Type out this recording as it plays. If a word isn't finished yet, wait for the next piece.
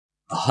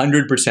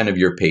100% of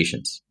your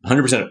patients,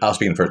 100%, I'll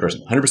speak in the first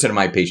person, 100% of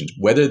my patients,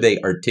 whether they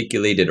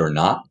articulate it or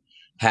not,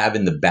 have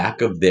in the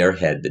back of their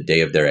head the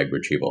day of their egg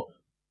retrieval,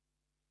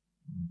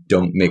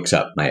 don't mix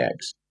up my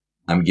eggs.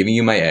 I'm giving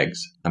you my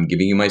eggs. I'm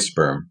giving you my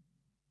sperm.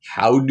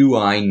 How do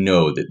I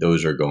know that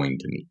those are going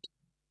to meet?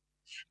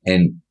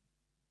 And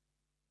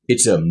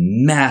it's a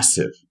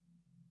massive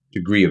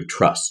degree of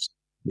trust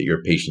that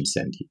your patients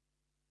send you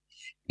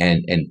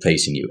and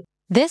place in you.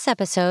 This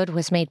episode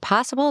was made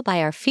possible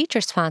by our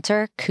feature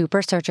sponsor,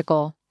 Cooper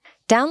Surgical.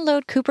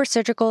 Download Cooper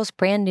Surgical's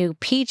brand new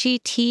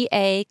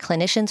PGT-A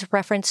Clinician's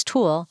Reference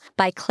Tool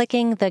by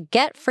clicking the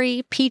Get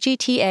Free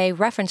PGT-A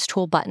Reference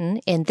Tool button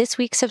in this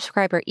week's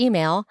subscriber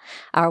email,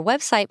 our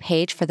website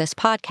page for this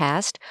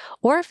podcast,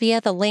 or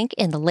via the link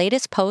in the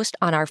latest post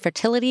on our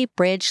Fertility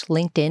Bridge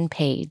LinkedIn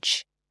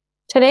page.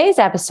 Today's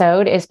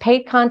episode is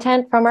paid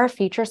content from our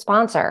feature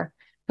sponsor,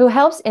 who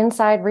helps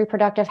Inside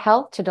Reproductive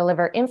Health to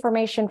deliver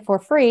information for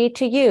free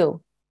to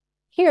you.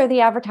 Here, the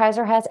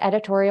advertiser has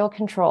editorial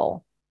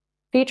control.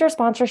 Feature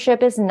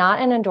sponsorship is not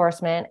an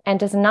endorsement and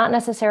does not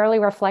necessarily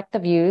reflect the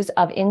views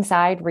of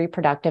Inside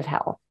Reproductive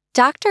Health.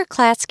 Dr.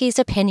 Klatsky's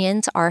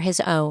opinions are his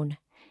own.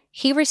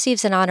 He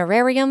receives an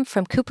honorarium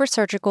from Cooper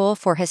Surgical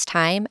for his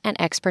time and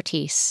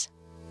expertise.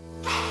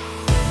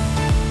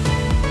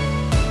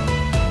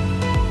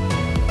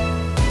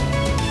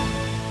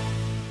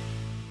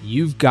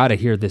 You've got to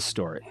hear this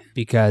story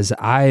because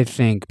I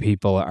think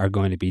people are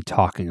going to be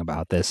talking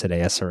about this at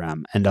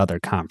ASRM and other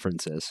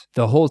conferences.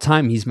 The whole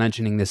time he's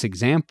mentioning this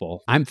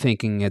example, I'm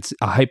thinking it's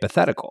a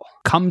hypothetical.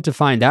 Come to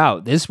find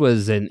out, this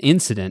was an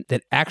incident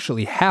that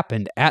actually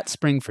happened at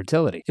Spring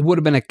Fertility. It would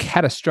have been a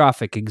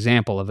catastrophic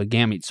example of a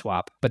gamete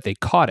swap, but they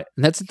caught it.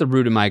 And that's at the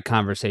root of my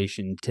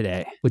conversation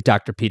today with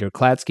Dr. Peter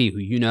Klatsky, who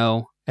you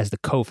know as the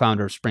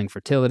co-founder of Spring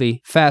Fertility,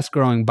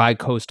 fast-growing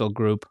bi-coastal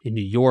group in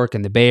New York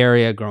and the Bay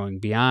Area, growing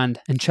beyond,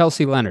 and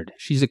Chelsea Leonard.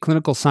 She's a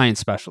clinical science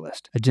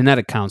specialist, a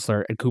genetic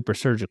counselor at Cooper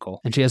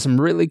Surgical, and she has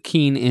some really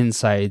keen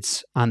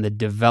insights on the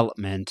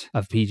development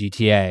of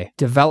PGT-A,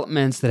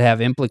 developments that have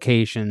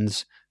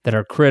implications that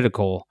are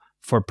critical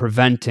for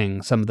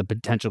preventing some of the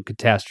potential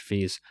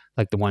catastrophes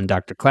like the one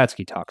Dr.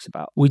 Klatsky talks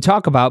about. We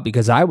talk about,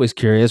 because I was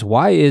curious,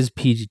 why is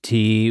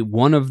PGT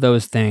one of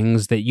those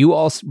things that you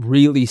all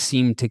really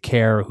seem to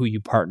care who you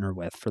partner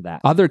with for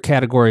that? Other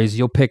categories,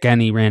 you'll pick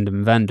any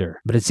random vendor,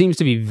 but it seems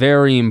to be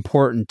very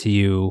important to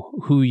you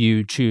who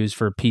you choose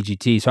for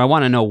PGT. So I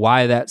want to know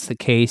why that's the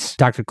case.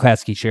 Dr.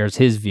 Klatsky shares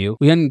his view.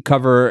 We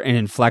uncover an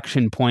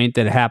inflection point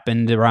that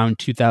happened around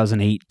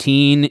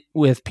 2018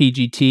 with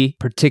PGT,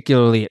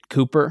 particularly at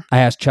Cooper. I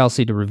asked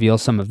Chelsea to reveal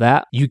some of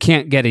that. You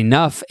can't get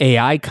enough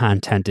AI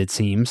content, it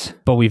seems,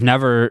 but we've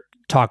never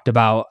talked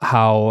about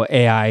how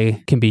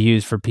AI can be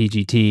used for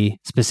PGT,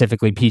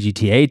 specifically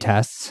PGT-A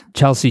tests.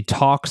 Chelsea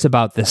talks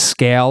about the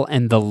scale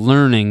and the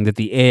learning that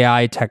the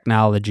AI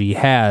technology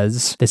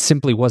has that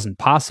simply wasn't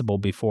possible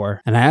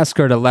before. And I asked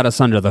her to let us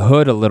under the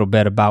hood a little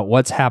bit about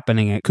what's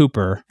happening at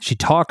Cooper. She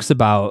talks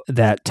about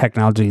that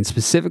technology and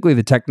specifically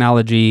the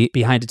technology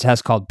behind a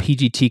test called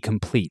PGT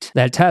Complete.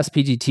 That test,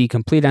 PGT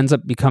Complete, ends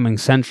up becoming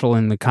central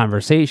in the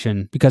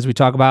conversation because we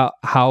talk about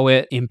how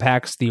it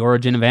impacts the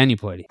origin of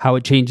aneuploidy, how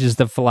it changes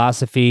the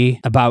philosophy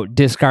about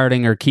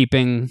discarding or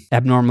keeping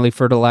abnormally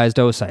fertilized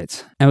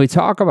oocytes. And we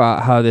talk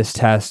about how this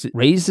test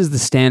raises the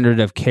standard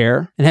of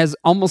care and has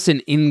almost an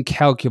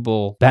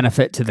incalculable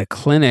benefit to the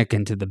clinic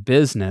and to the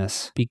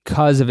business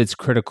because of its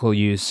critical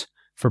use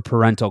for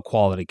parental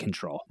quality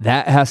control.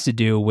 That has to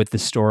do with the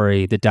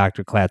story that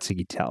Dr.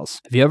 Klatsky tells.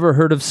 Have you ever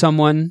heard of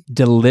someone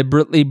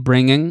deliberately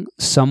bringing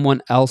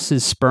someone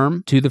else's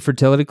sperm to the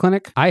fertility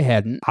clinic? I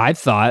hadn't. I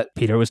thought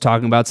Peter was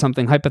talking about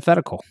something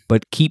hypothetical.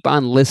 But keep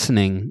on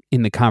listening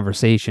in the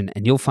conversation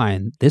and you'll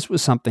find this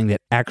was something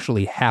that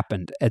actually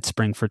happened at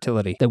Spring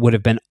Fertility that would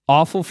have been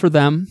awful for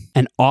them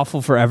and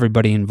awful for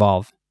everybody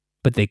involved.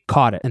 But they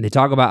caught it. And they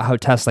talk about how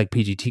tests like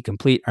PGT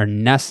Complete are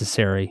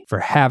necessary for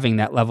having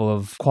that level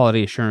of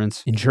quality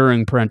assurance,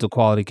 ensuring parental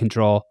quality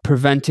control,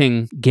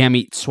 preventing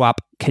gamete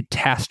swap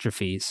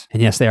catastrophes.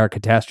 And yes, they are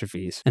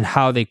catastrophes. And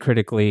how they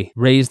critically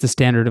raise the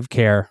standard of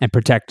care and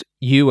protect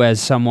you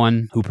as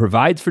someone who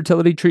provides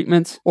fertility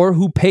treatments or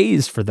who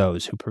pays for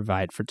those who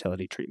provide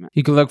fertility treatment.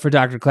 You can look for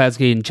Dr.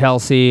 Klatsky and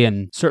Chelsea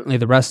and certainly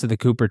the rest of the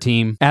Cooper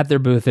team at their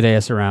booth at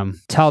ASRM.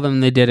 Tell them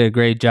they did a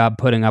great job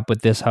putting up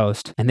with this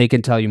host and they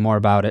can tell you more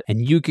about it.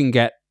 And you can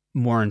get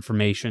more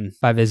information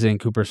by visiting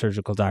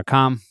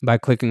coopersurgical.com, by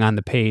clicking on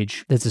the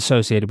page that's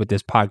associated with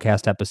this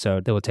podcast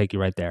episode that will take you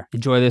right there.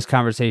 Enjoy this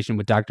conversation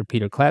with Dr.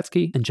 Peter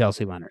Klatsky and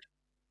Chelsea Leonard.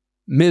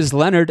 Ms.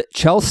 Leonard,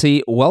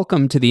 Chelsea,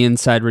 welcome to the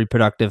Inside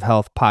Reproductive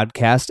Health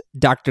podcast.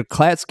 Dr.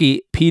 Klatsky,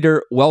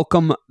 Peter,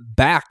 welcome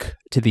back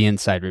to the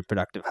Inside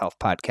Reproductive Health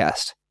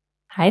podcast.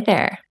 Hi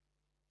there.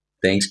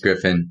 Thanks,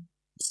 Griffin.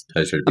 It's a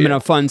pleasure to be I'm in here.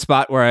 a fun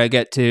spot where I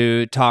get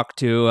to talk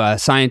to a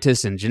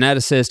scientist and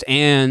geneticist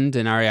and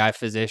an REI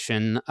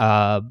physician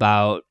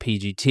about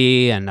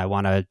PGT, and I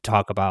want to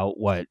talk about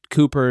what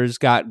Cooper's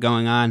got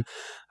going on.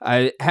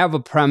 I have a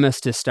premise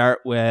to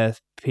start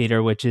with,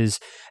 Peter, which is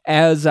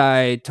as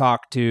I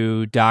talk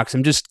to docs,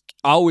 I'm just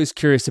always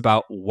curious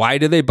about why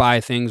do they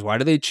buy things? Why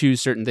do they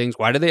choose certain things?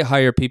 Why do they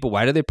hire people?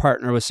 Why do they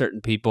partner with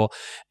certain people?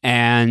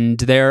 And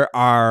there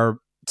are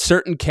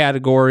certain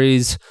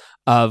categories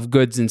of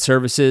goods and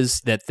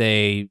services that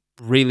they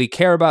really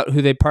care about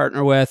who they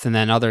partner with, and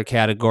then other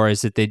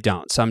categories that they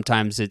don't.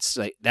 Sometimes it's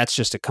like, that's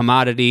just a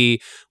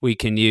commodity. We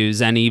can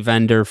use any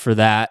vendor for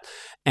that.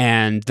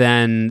 And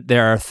then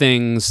there are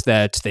things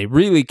that they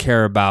really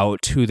care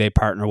about who they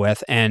partner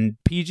with. And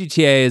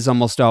PGT-A is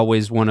almost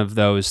always one of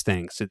those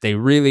things that they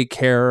really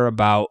care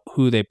about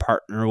who they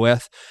partner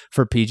with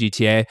for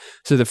PGT-A.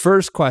 So the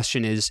first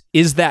question is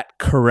that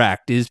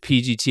correct? Is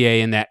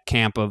PGT-A in that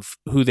camp of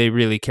who they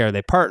really care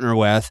they partner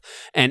with?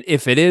 And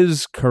if it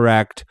is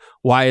correct,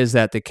 why is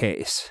that the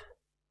case?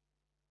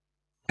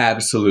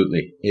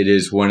 Absolutely. It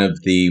is one of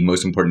the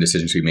most important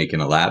decisions we make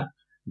in a lab.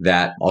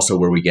 That also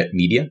where we get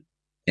media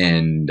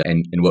and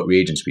what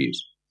reagents we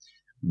use.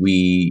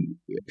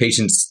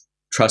 Patients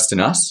trust in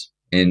us,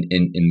 and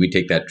we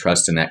take that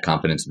trust and that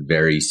confidence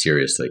very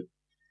seriously.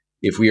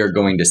 If we are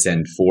going to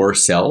send 4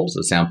 cells,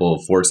 a sample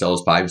of 4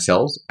 cells, 5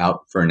 cells out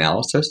for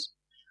analysis,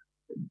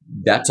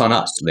 that's on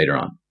us later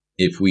on.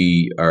 If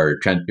we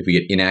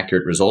get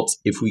inaccurate results,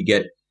 if we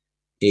get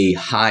a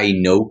high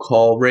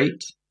no-call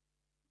rate,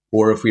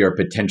 or if we are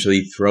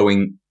potentially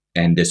throwing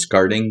and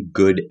discarding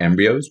good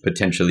embryos,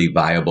 potentially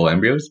viable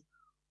embryos,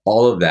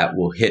 all of that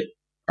will hit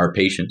our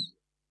patients,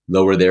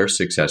 lower their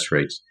success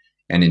rates,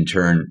 and in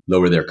turn,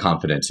 lower their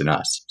confidence in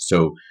us.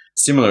 So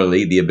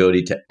similarly, the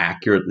ability to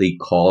accurately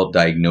call,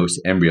 diagnose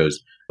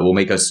embryos will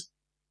make us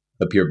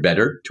appear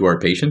better to our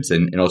patients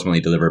and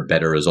ultimately deliver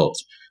better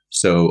results.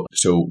 So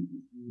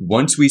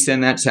once we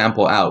send that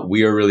sample out,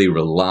 we are really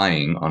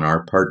relying on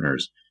our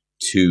partners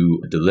to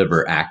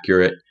deliver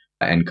accurate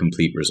and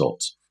complete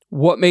results.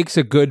 What makes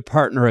a good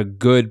partner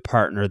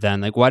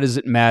then? Like, why does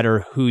it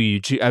matter who you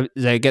choose?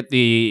 I get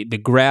the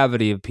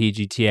gravity of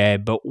PGT-A,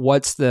 but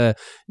what's the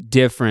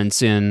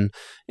difference in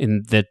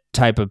the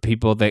type of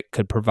people that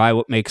could provide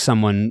what makes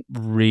someone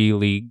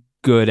really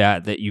good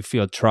at that you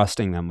feel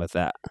trusting them with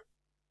that?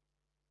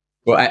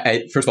 Well,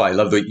 first of all, I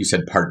love the way you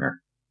said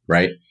partner,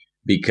 right?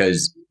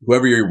 Because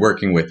whoever you're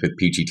working with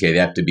PGT-A, they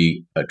have to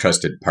be a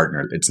trusted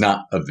partner. It's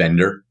not a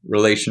vendor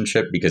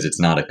relationship because it's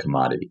not a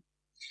commodity.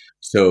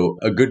 So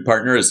a good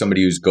partner is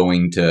somebody who's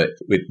going to,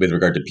 with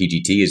regard to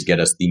PGT, is get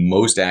us the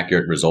most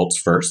accurate results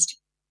first.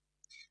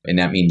 And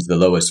that means the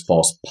lowest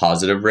false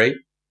positive rate,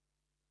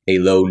 a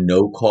low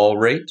no-call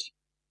rate,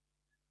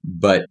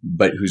 but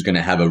who's going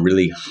to have a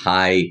really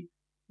high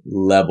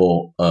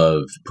level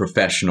of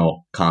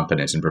professional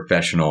competence and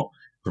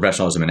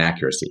professionalism and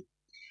accuracy.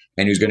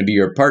 And who's going to be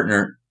your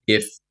partner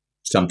if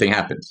something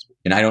happens.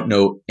 And I don't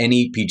know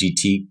any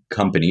PGT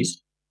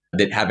companies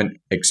that haven't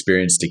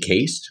experienced a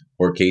case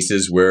or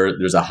cases where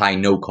there's a high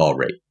no-call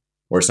rate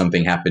or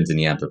something happens in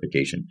the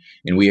amplification.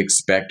 And we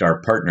expect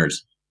our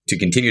partners to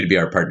continue to be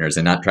our partners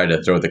and not try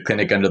to throw the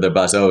clinic under the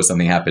bus. Oh,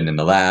 something happened in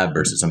the lab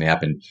versus something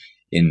happened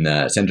in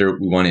the center.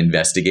 We want to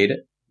investigate it.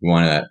 We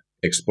want to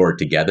explore it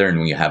together. And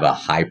when you have a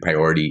high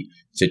priority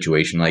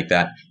situation like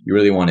that, you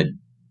really want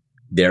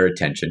their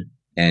attention.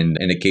 And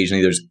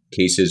occasionally there's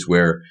cases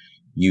where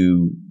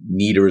you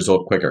need a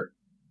result quicker,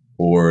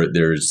 or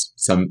there's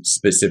some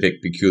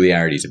specific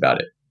peculiarities about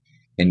it.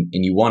 And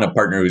you want a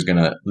partner who's going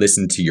to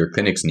listen to your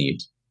clinic's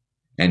needs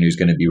and who's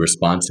going to be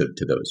responsive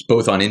to those,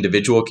 both on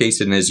individual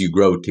cases and as you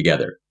grow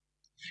together.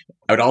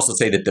 I would also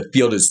say that the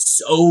field is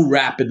so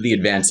rapidly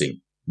advancing.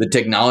 The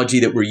technology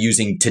that we're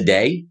using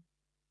today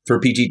for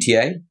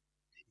PGT-A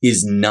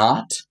is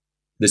not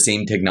the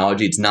same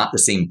technology. It's not the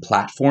same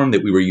platform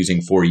that we were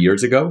using 4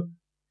 years ago.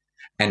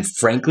 And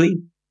frankly,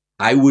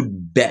 I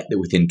would bet that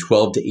within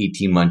 12 to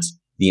 18 months,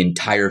 the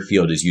entire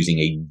field is using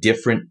a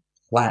different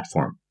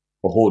platform,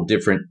 a whole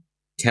different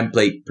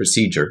template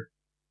procedure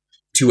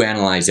to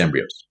analyze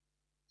embryos.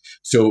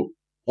 So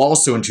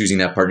also in choosing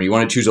that partner, you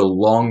want to choose a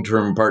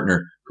long-term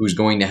partner who's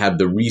going to have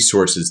the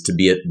resources to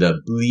be at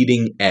the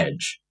bleeding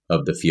edge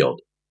of the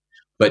field,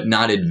 but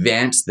not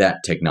advance that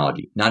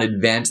technology, not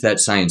advance that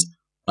science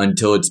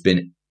until it's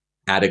been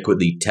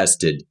adequately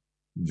tested,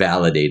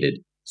 validated,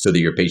 so that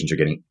your patients are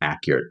getting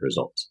accurate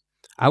results.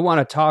 I want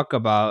to talk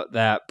about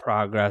that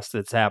progress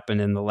that's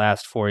happened in the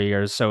last 4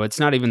 years. So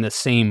it's not even the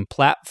same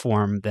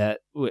platform that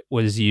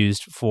was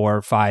used 4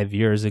 or 5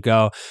 years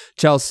ago.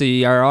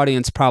 Chelsea, our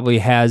audience probably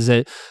has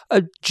a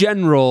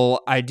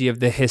general idea of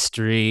the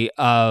history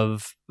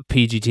of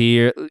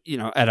PGT,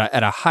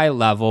 at a high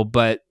level,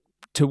 but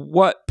to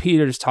what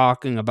Peter's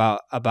talking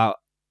about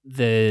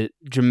the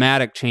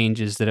dramatic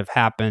changes that have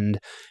happened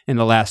in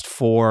the last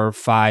 4 or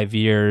 5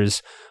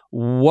 years,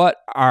 what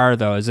are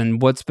those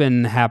and what's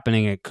been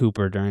happening at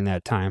Cooper during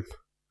that time?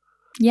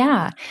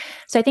 Yeah.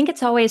 So I think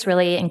it's always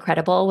really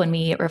incredible when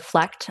we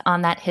reflect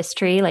on that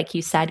history. Like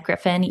you said,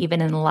 Griffin, even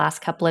in the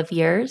last couple of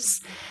years,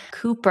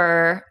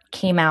 Cooper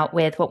came out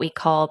with what we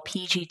call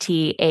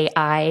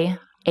PGT-AI,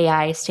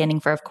 AI standing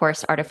for, of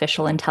course,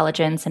 artificial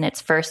intelligence, in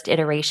its first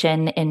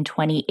iteration in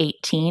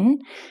 2018,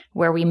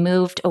 where we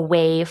moved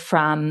away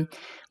from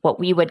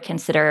what we would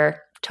consider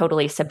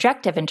totally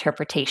subjective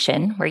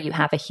interpretation, where you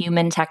have a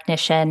human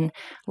technician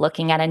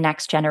looking at a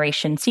next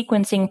generation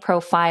sequencing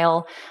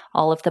profile,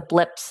 all of the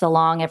blips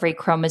along every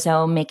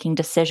chromosome, making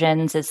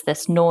decisions. Is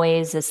this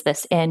noise? Is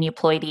this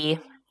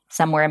aneuploidy?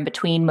 Somewhere in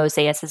between,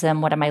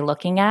 mosaicism, what am I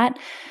looking at?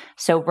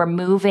 So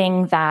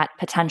removing that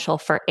potential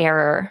for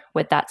error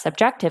with that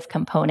subjective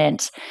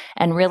component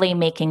and really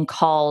making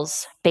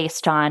calls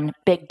based on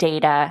big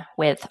data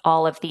with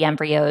all of the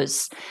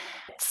embryos,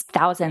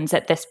 thousands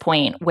at this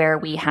point, where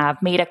we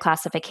have made a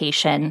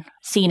classification,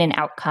 seen an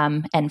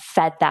outcome, and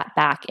fed that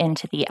back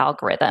into the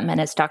algorithm. And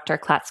as Dr.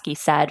 Klatsky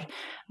said,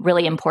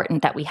 really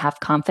important that we have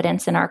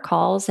confidence in our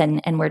calls,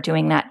 and we're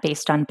doing that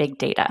based on big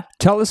data.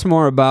 Tell us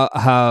more about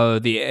how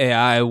the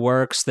AI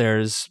works.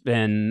 There's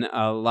been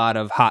a lot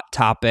of hot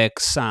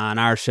topics on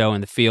our show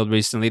in the field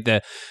recently.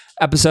 The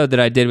episode that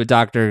I did with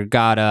Dr.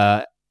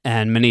 Gamete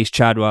and Manish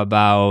Chadwa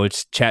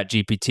about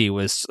ChatGPT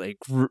was like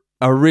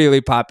a really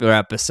popular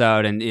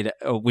episode, and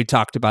we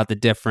talked about the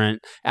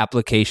different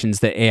applications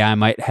that AI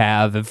might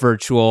have, a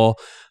virtual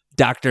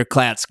Dr.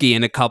 Klatsky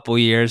in a couple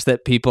years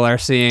that people are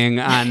seeing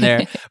on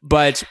there.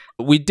 But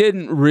we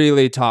didn't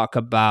really talk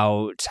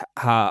about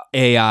how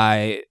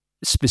AI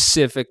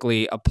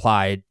specifically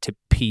applied to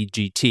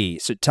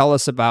PGT. So tell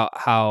us about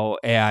how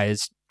AI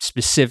is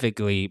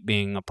specifically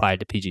being applied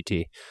to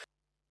PGT.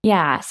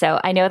 Yeah, so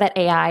I know that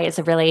AI is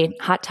a really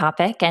hot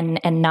topic, and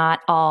not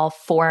all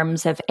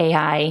forms of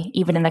AI,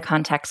 even in the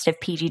context of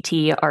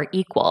PGT, are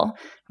equal,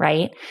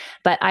 right?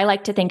 But I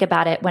like to think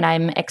about it when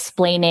I'm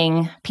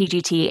explaining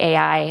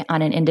PGT-AI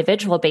on an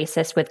individual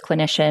basis with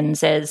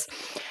clinicians is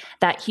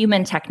that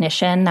human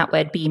technician that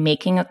would be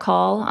making a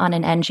call on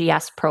an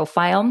NGS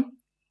profile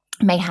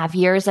may have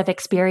years of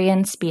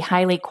experience, be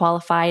highly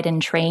qualified and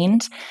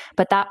trained,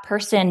 but that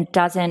person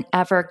doesn't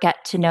ever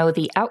get to know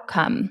the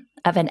outcome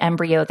of an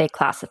embryo they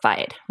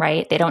classified,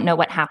 right? They don't know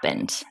what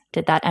happened.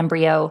 Did that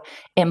embryo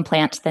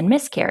implant then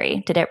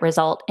miscarry? Did it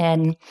result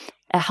in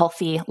a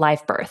healthy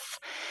live birth?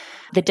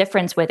 The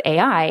difference with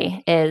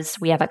AI is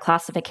we have a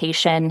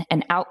classification,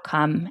 an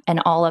outcome,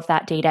 and all of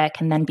that data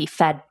can then be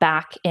fed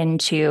back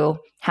into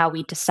how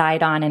we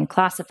decide on and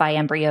classify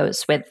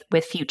embryos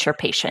with future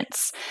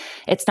patients.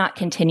 It's not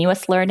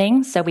continuous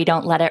learning, so we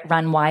don't let it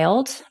run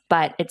wild,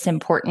 but it's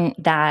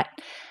important that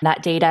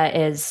that data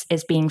is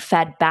being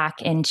fed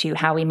back into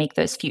how we make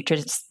those future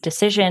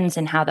decisions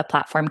and how the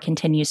platform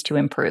continues to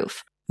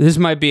improve. This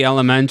might be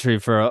elementary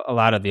for a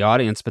lot of the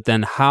audience, but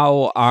then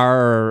how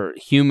are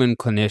human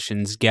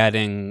clinicians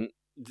getting,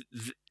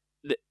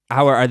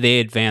 how are they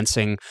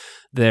advancing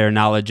their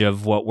knowledge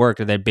of what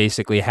worked? Are they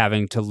basically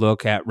having to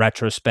look at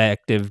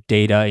retrospective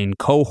data in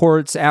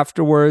cohorts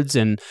afterwards?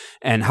 And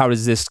how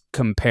does this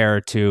compare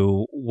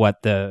to what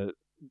the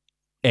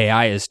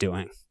AI is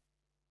doing?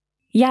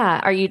 Yeah.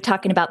 Are you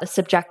talking about the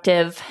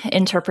subjective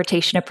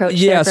interpretation approach?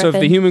 Yeah. There, so if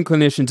the human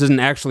clinician doesn't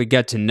actually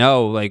get to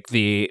know like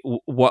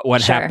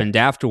what Sure. happened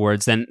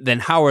afterwards, then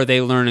how are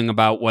they learning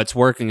about what's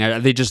working? Are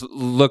they just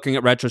looking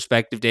at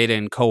retrospective data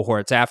in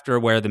cohorts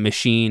after, where the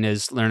machine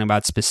is learning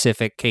about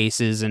specific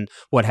cases and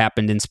what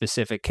happened in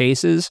specific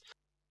cases?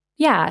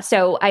 Yeah.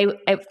 So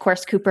of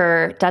course,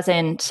 Cooper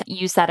doesn't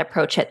use that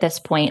approach at this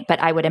point, but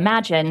I would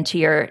imagine to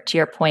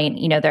your point,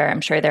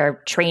 I'm sure there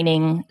are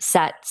training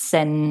sets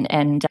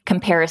and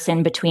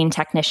comparison between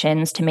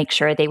technicians to make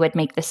sure they would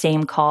make the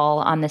same call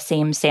on the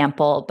same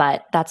sample,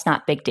 but that's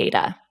not big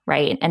data,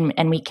 right?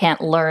 And we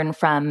can't learn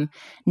from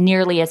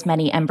nearly as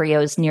many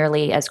embryos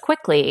nearly as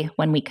quickly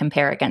when we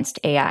compare against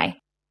AI.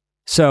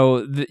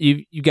 So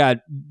you got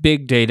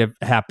big data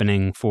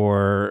happening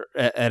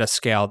at a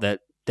scale that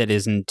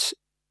isn't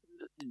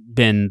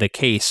been the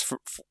case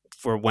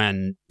for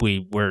when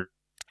we were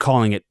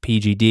calling it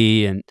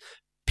PGD and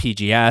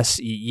PGS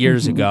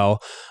years ago.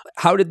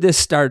 How did this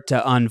start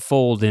to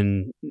unfold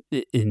in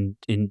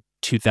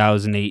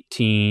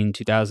 2018,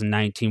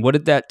 2019? What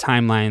did that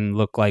timeline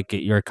look like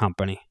at your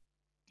company?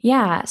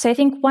 Yeah. So I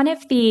think one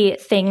of the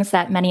things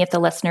that many of the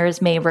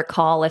listeners may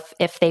recall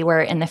if they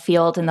were in the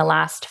field in the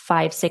last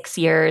 5-6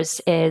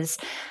 years is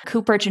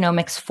Cooper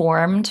Genomics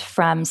formed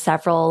from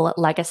several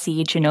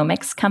legacy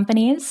genomics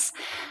companies.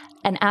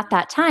 And at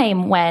that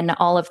time, when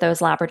all of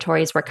those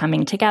laboratories were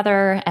coming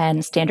together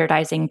and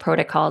standardizing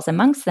protocols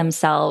amongst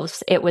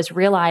themselves, it was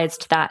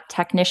realized that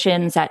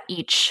technicians at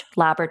each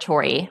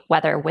laboratory,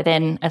 whether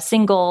within a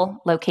single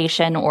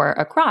location or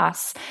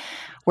across,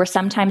 were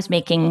sometimes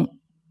making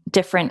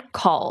different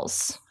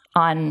calls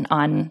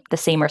on the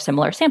same or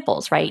similar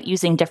samples, right?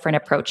 Using different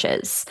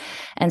approaches.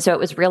 And so it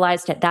was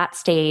realized at that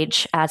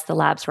stage, as the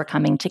labs were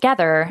coming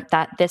together,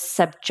 that this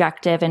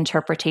subjective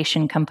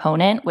interpretation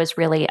component was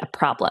really a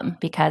problem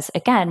because,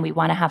 again, we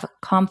want to have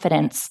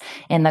confidence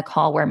in the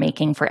call we're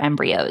making for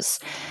embryos.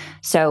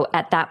 So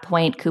at that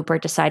point, Cooper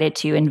decided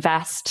to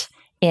invest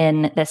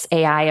in this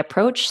AI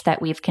approach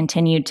that we've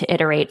continued to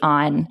iterate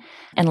on,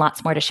 and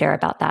lots more to share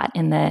about that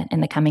in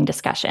the coming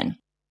discussion.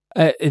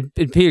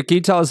 Peter, can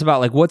you tell us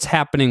about like what's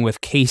happening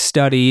with case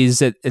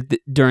studies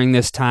during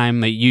this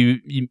time? Like you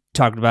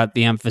talked about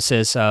the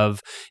emphasis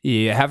of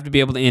you have to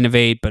be able to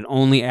innovate, but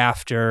only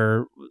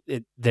after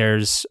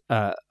there's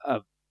a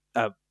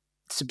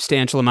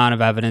substantial amount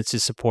of evidence to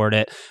support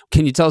it.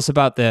 Can you tell us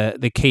about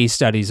the case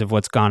studies of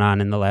what's gone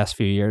on in the last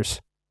few years?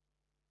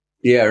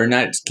 Yeah, or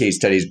not case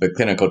studies, but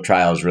clinical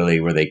trials really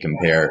where they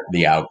compare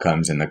the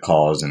outcomes and the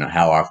calls and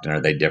how often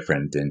are they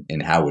different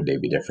and how would they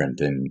be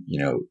different. And,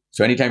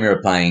 so anytime you're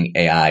applying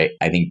AI,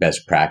 I think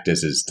best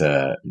practice is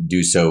to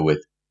do so with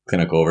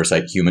clinical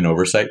oversight, human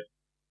oversight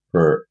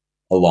for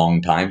a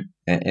long time.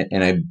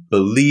 And I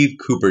believe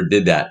Cooper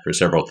did that for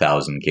several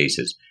thousand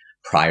cases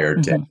prior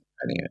to implementing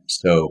it.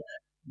 So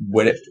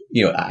what if,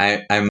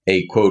 I'm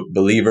a quote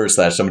believer /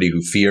 somebody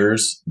who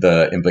fears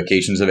the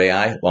implications of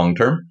AI long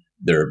term.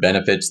 There are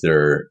benefits,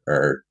 there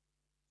are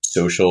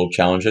social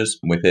challenges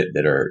with it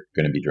that are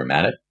going to be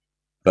dramatic.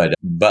 But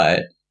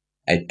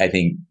I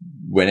think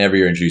whenever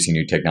you're introducing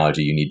new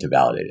technology, you need to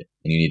validate it.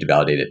 And you need to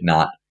validate it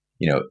not,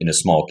 in a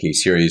small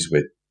case series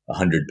with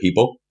 100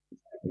 people,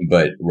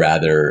 but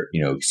rather,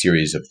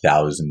 series of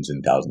thousands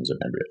and thousands of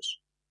embryos.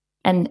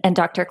 And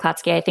Dr.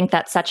 Klatsky, I think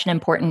that's such an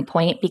important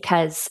point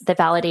because the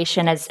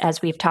validation,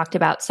 as we've talked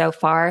about so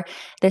far,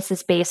 this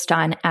is based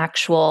on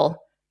actual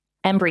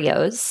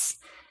embryos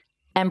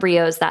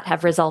that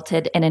have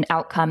resulted in an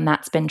outcome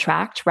that's been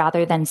tracked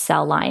rather than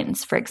cell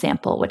lines, for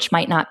example, which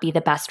might not be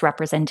the best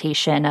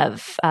representation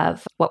of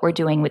what we're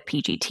doing with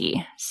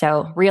PGT.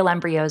 So real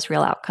embryos,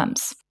 real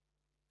outcomes.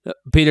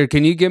 Peter,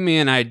 can you give me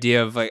an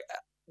idea of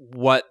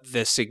what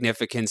the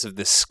significance of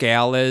the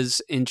scale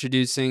is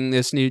introducing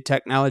this new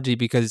technology?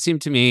 Because it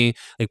seemed to me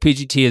like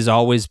PGT has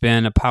always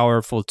been a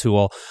powerful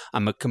tool.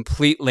 I'm a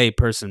complete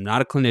layperson. I'm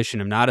not a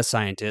clinician. I'm not a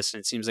scientist. And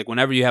it seems like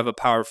whenever you have a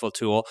powerful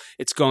tool,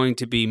 it's going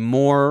to be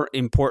more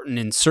important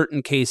in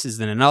certain cases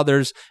than in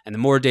others. And the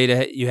more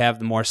data you have,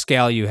 the more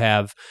scale you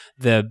have,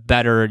 the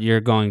better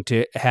you're going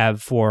to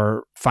have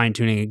for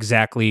fine-tuning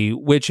exactly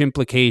which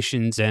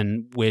implications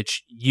and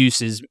which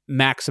uses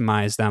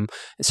maximize them.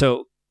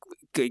 So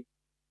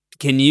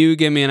can you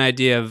give me an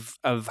idea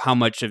of how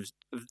much of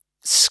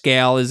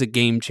scale is a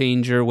game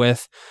changer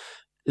with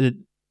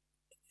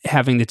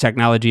having the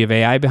technology of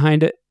AI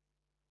behind it?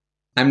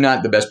 I'm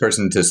not the best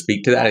person to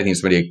speak to that. I think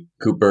somebody at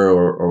Cooper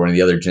or one of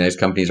the other genetics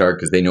companies are,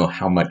 because they know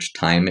how much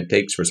time it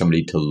takes for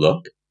somebody to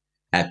look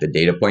at the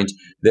data points.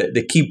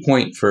 The key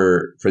point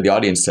for the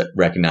audience to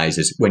recognize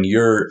is when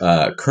you're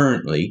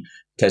currently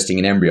testing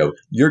an embryo,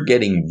 you're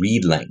getting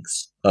read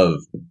lengths of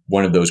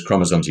one of those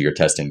chromosomes that you're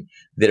testing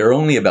that are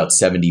only about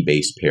 70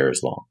 base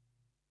pairs long.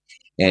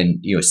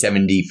 And,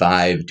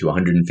 75 to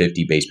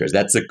 150 base pairs.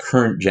 That's the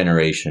current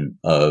generation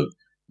of,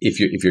 if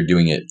you're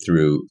doing it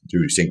through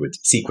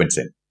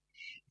sequencing.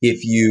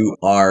 If you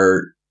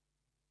are,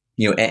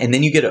 and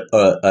then you get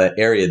a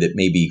area that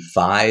may be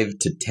 5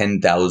 to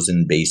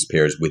 10,000 base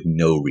pairs with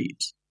no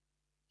reads.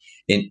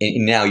 And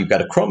now you've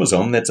got a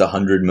chromosome that's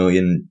 100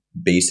 million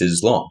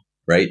bases long,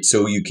 right?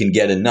 So you can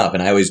get enough,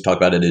 and I always talk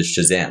about it as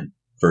Shazam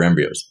for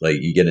embryos. Like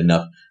you get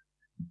enough,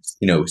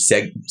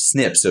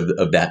 snips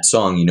of that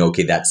song,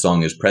 okay, that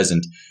song is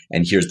present,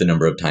 and here's the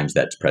number of times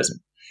that's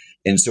present.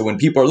 And so when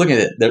people are looking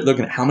at it, they're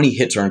looking at how many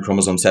hits are in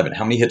chromosome 7,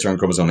 how many hits are in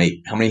chromosome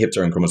 8, how many hits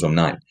are in chromosome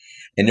 9.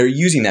 And they're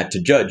using that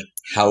to judge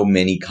how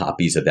many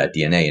copies of that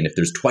DNA. And if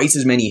there's twice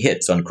as many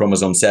hits on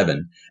chromosome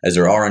 7 as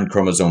there are on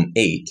chromosome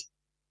 8,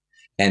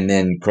 and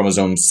then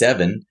chromosome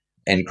 7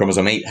 and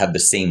chromosome 8 have the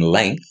same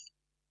length,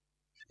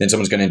 then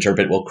someone's going to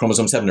interpret, well,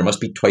 chromosome 7, there must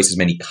be twice as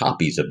many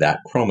copies of that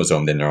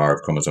chromosome than there are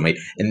of chromosome 8.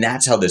 And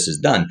that's how this is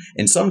done.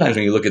 And sometimes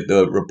when you look at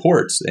the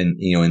reports and,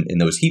 in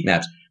those heat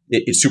maps,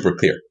 it's super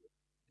clear.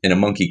 And a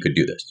monkey could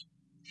do this.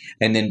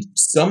 And then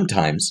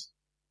sometimes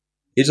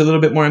it's a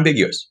little bit more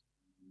ambiguous.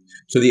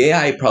 So the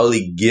AI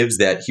probably gives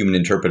that human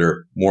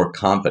interpreter more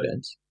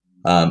confidence.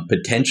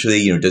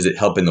 Potentially, does it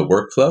help in the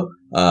workflow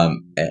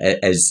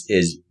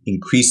as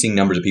increasing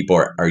numbers of people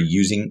are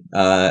using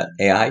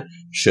AI?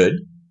 Should.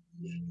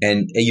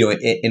 And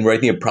where I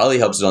think it probably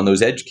helps is on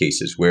those edge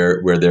cases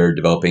where they're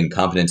developing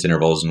confidence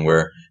intervals and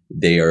where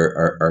they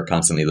are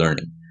constantly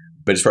learning.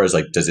 But as far as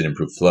does it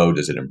improve flow?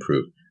 Does it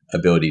improve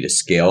ability to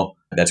scale?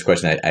 That's a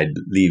question I'd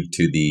leave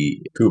to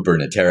the Cooper,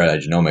 Natera,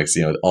 Genomics,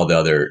 all the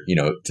other,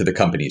 to the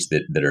companies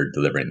that are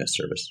delivering this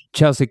service.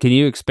 Chelsea, can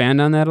you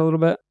expand on that a little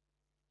bit?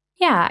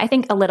 Yeah, I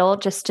think a little,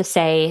 just to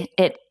say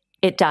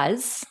it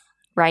does,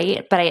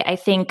 right? But I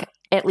think,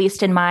 at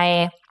least in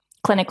my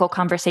clinical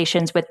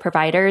conversations with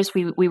providers,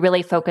 we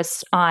really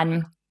focus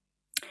on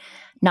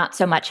not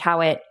so much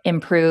how it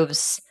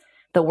improves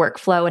the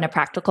workflow in a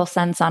practical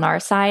sense on our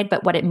side,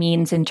 but what it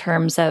means in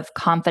terms of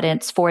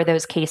confidence for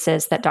those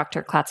cases that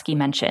Dr. Klatsky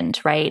mentioned,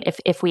 right?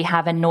 If we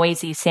have a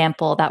noisy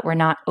sample, that we're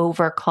not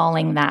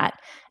over-calling that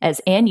as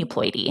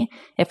aneuploidy,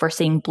 if we're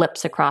seeing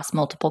blips across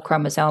multiple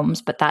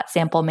chromosomes, but that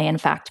sample may in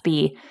fact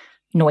be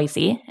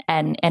noisy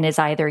and is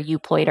either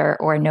euploid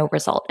or no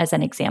result, as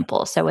an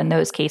example. So in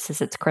those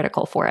cases, it's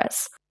critical for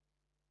us.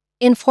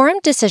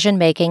 Informed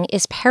decision-making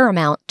is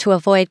paramount to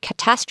avoid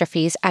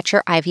catastrophes at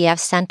your IVF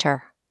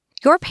center.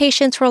 Your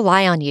patients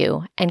rely on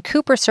you, and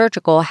Cooper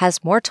Surgical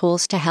has more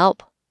tools to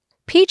help.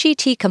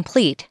 PGT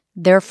Complete,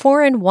 their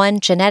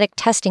 4-in-1 genetic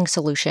testing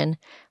solution,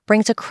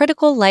 brings a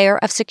critical layer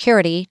of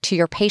security to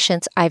your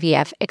patient's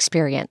IVF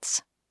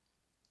experience.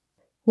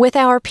 With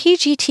our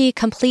PGT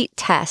Complete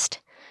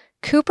test,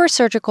 Cooper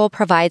Surgical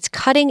provides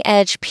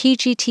cutting-edge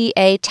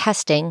PGT-A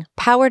testing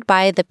powered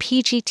by the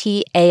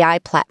PGT-AI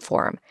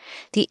platform,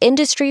 the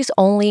industry's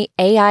only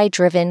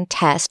AI-driven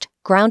test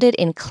grounded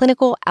in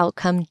clinical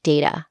outcome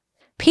data.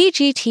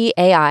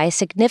 PGT-AI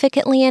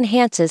significantly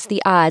enhances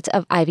the odds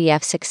of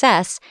IVF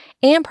success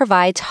and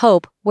provides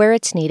hope where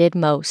it's needed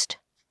most.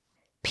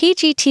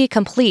 PGT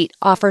Complete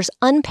offers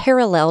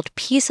unparalleled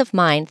peace of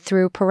mind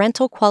through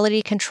parental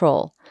quality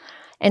control,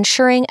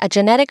 ensuring a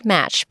genetic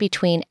match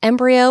between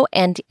embryo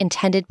and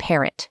intended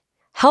parent,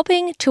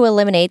 helping to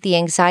eliminate the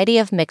anxiety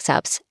of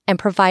mix-ups and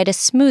provide a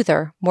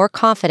smoother, more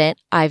confident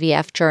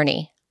IVF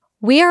journey.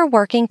 We are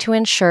working to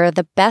ensure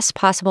the best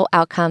possible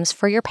outcomes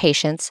for your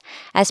patients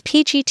as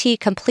PGT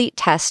Complete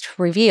test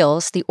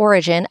reveals the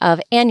origin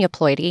of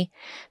aneuploidy,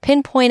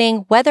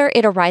 pinpointing whether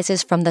it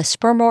arises from the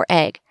sperm or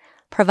egg,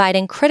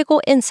 providing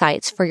critical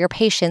insights for your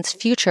patient's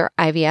future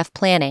IVF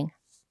planning.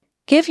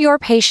 Give your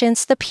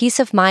patients the peace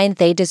of mind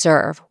they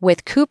deserve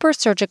with Cooper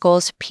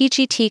Surgical's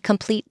PGT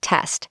Complete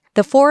test,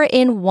 the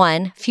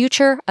 4-in-1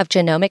 future of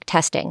genomic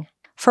testing.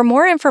 For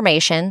more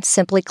information,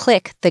 simply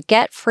click the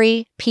Get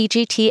Free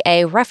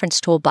PGT-A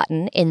reference tool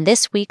button in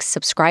this week's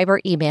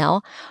subscriber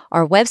email,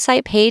 our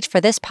website page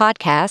for this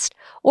podcast,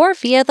 or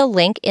via the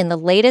link in the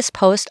latest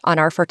post on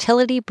our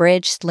Fertility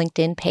Bridge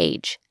LinkedIn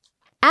page.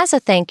 As a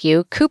thank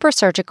you, Cooper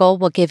Surgical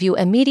will give you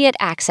immediate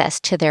access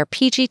to their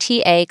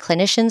PGT-A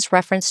Clinician's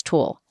Reference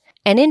Tool,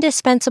 an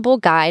indispensable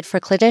guide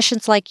for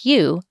clinicians like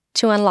you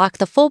to unlock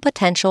the full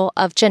potential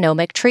of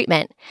genomic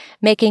treatment,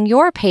 making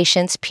your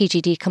patient's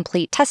PGT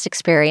Complete test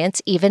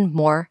experience even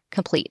more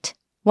complete.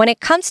 When it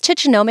comes to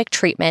genomic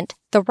treatment,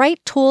 the right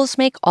tools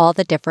make all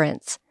the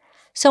difference.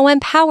 So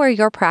empower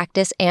your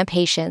practice and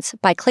patients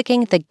by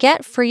clicking the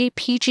Get Free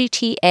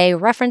PGT-A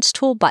reference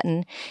tool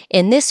button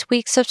in this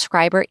week's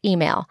subscriber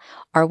email,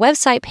 our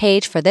website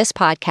page for this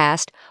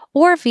podcast,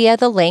 or via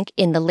the link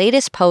in the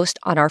latest post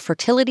on our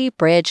Fertility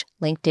Bridge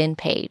LinkedIn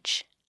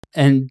page.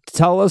 And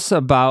tell us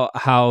about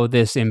how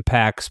this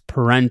impacts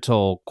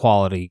parental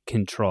quality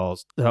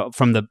controls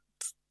from the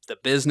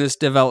business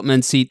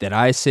development seat that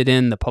I sit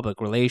in, the public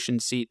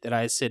relations seat that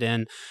I sit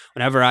in.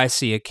 Whenever I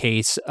see a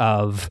case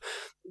of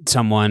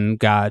someone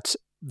got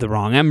the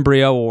wrong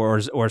embryo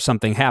or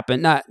something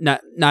happened,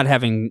 not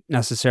having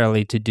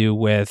necessarily to do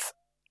with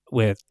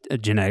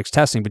genetics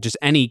testing, but just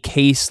any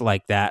case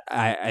like that,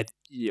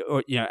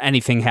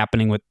 anything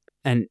happening with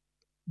and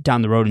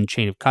down the road in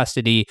chain of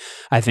custody,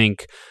 I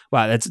think,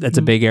 wow, that's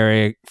a big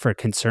area for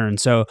concern.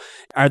 So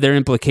are there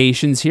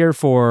implications here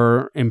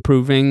for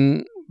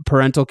improving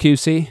parental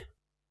QC?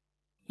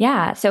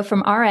 Yeah. So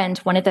from our end,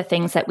 one of the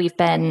things that we've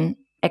been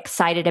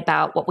excited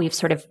about, what we've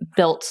sort of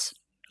built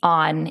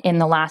on in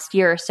the last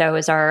year or so,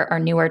 is our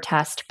newer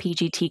test,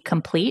 PGT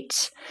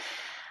Complete,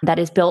 that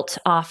is built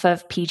off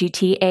of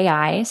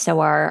PGT-AI, so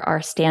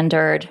our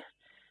standard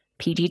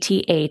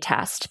PGT-A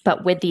test,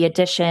 but with the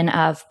addition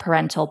of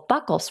parental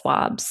buccal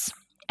swabs.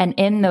 And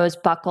in those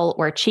buccal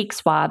or cheek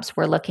swabs,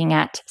 we're looking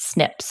at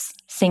SNPs,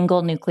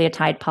 single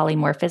nucleotide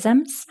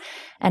polymorphisms,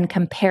 and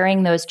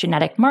comparing those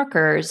genetic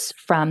markers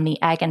from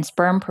the egg and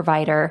sperm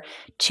provider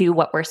to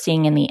what we're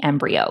seeing in the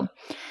embryo.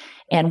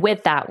 And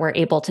with that, we're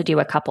able to do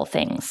a couple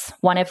things.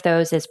 One of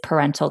those is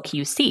parental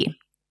QC.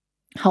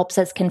 Helps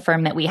us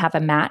confirm that we have a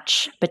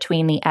match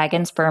between the egg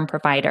and sperm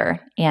provider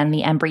and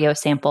the embryo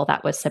sample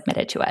that was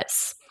submitted to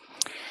us.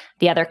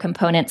 The other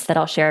components that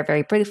I'll share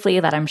very briefly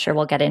that I'm sure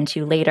we'll get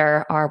into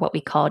later are what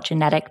we call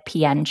genetic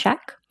PN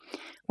check,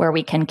 where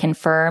we can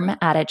confirm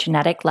at a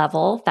genetic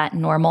level that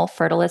normal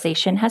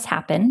fertilization has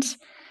happened,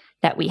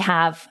 that we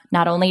have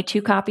not only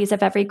 2 copies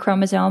of every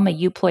chromosome, a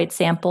euploid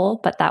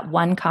sample, but that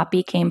 1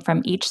 copy came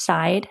from each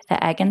side,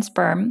 the egg and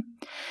sperm,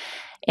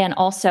 and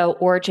also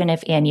origin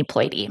of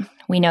aneuploidy.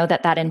 We know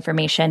that that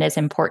information is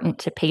important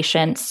to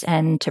patients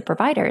and to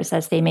providers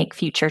as they make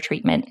future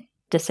treatment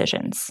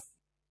decisions.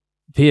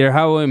 Peter,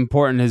 how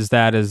important is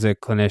that as a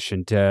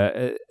clinician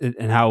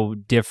and how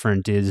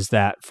different is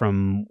that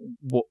from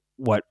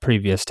what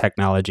previous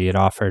technology had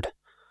offered?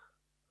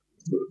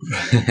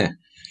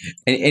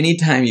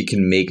 Anytime you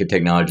can make a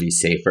technology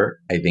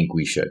safer, I think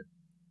we should.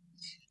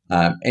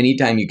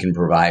 Anytime you can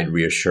provide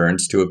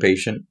reassurance to a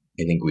patient,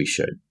 I think we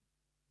should.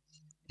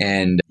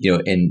 And,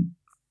 in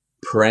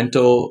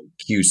parental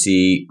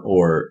QC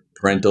or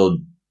parental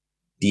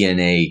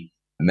DNA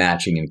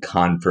matching and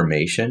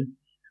confirmation,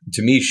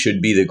 to me,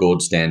 should be the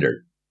gold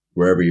standard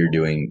wherever you're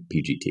doing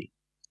PGT.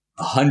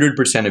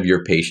 100% of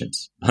your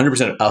patients,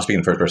 100%, I'll speak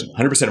in the first person,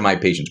 100% of my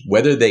patients,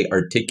 whether they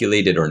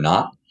articulate it or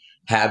not,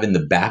 have in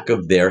the back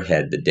of their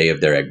head the day of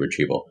their egg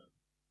retrieval,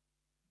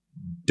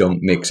 don't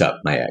mix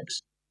up my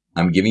eggs.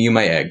 I'm giving you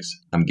my eggs.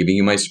 I'm giving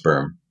you my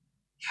sperm.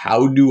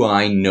 How do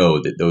I know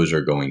that those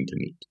are going to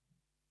meet?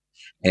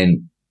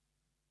 And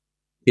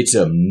it's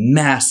a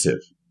massive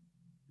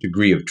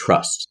degree of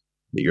trust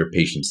that your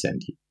patients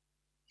send you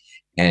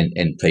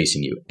and place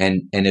in you.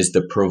 And as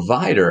the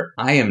provider,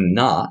 I am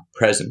not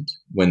present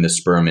when the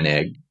sperm and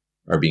egg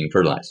are being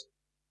fertilized.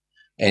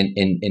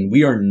 And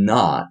we are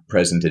not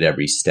present at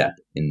every step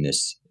in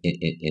this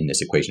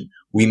equation.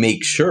 We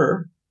make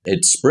sure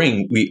at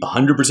spring,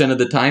 100% of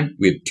the time,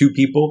 we have 2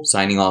 people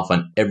signing off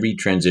on every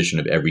transition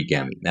of every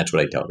gamete. That's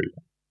what I tell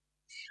everyone.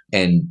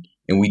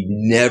 And we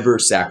never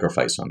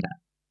sacrifice on that.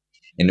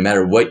 And no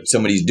matter what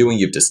somebody's doing,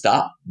 you have to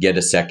stop, get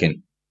a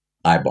second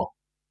eyeball,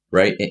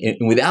 right?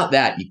 And without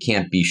that, you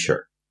can't be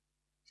sure.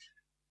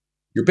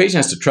 Your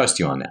patient has to trust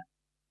you on that.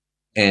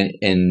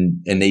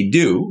 And they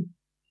do.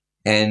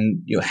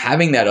 And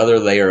having that other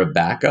layer of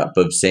backup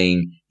of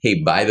saying,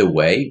 hey, by the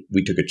way,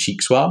 we took a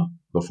cheek swab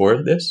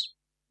before this.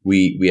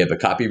 We have a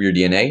copy of your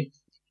DNA.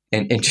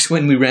 And just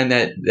when we ran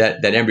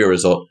that embryo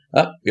result,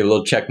 we have a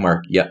little check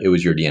mark. Yeah, it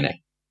was your DNA.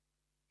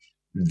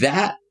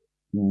 That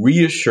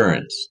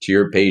reassurance to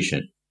your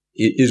patient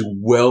is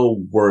well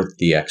worth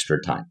the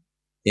extra time.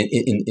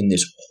 In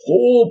this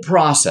whole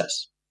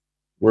process,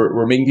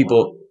 we're making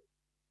people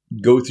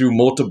go through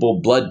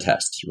multiple blood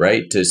tests,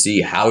 right? To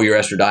see how your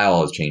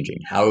estradiol is changing.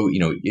 How,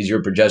 is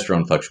your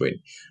progesterone fluctuating?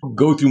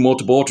 Go through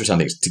multiple ultrasound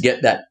things to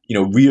get that,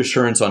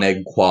 reassurance on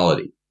egg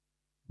quality.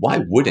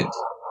 Why wouldn't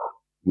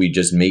we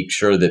just make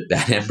sure that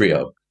that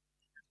embryo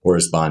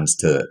corresponds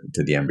to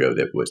the embryo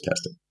that was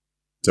tested?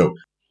 So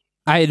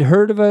I had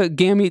heard of a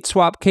gamete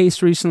swap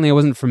case recently. I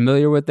wasn't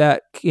familiar with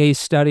that case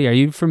study. Are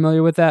you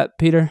familiar with that,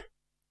 Peter?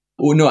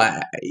 Well, no.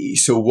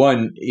 So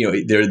one,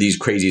 there are these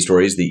crazy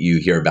stories that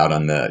you hear about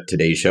on the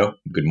Today Show,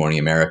 Good Morning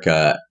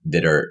America,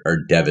 that are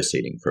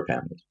devastating for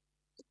families.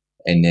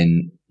 And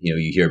then,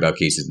 you hear about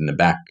cases in the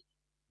back,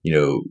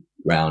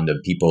 round of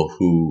people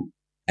who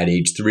at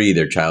age 3,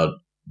 their child,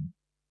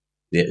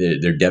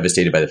 they're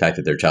devastated by the fact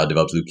that their child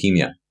develops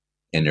leukemia,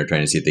 and they're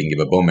trying to see if they can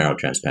give a bone marrow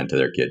transplant to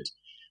their kids.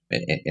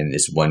 And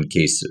this one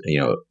case,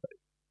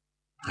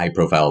 high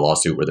profile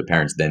lawsuit where the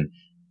parents then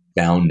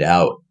found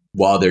out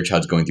while their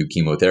child's going through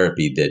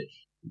chemotherapy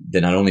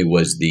that not only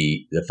was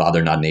the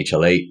father not an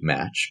HLA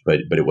match, but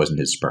it wasn't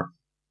his sperm.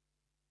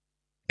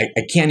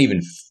 I can't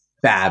even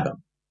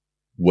fathom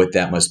what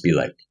that must be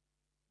like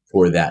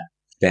for that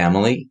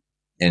family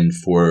and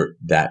for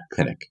that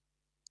clinic.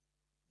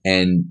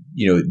 And,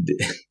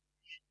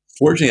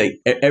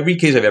 fortunately, every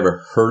case I've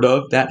ever heard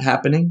of that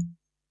happening,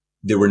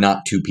 there were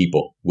not 2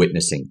 people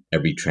witnessing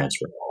every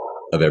transfer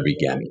of every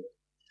gamete.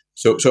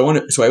 So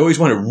I always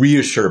want to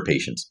reassure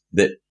patients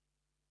that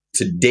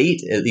to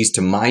date, at least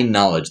to my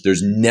knowledge,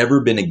 there's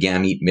never been a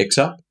gamete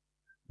mix-up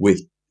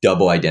with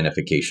double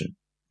identification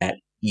at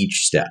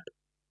each step.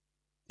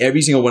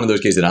 Every single one of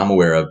those cases that I'm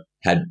aware of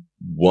had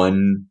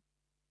one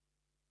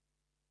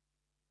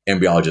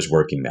embryologist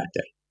working that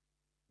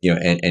day,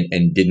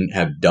 and didn't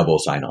have double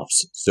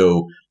sign-offs.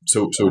 So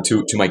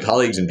to my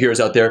colleagues and peers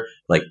out there,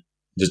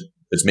 just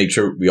let's make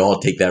sure we all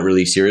take that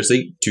really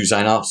seriously. 2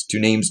 sign-offs, 2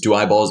 names, 2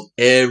 eyeballs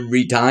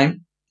every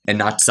time. And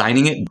not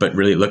signing it, but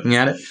really looking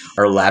at it.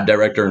 Our lab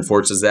director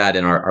enforces that,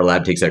 and our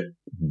lab takes that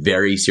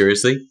very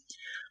seriously.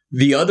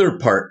 The other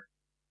part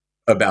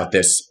about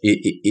this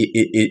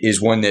is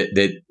one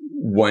that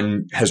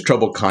one has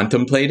trouble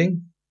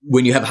contemplating.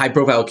 When you have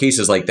high-profile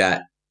cases like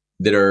that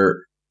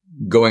are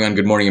going on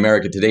Good Morning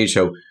America, Today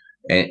Show,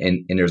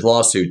 and there's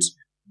lawsuits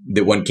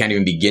that one can't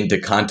even begin to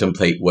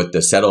contemplate what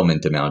the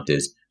settlement amount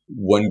is,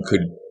 one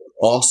could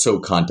also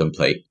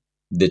contemplate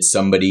that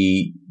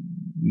somebody,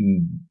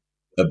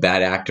 a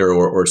bad actor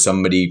or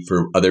somebody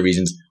for other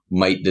reasons,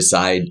 might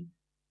decide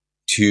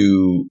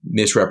to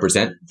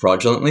misrepresent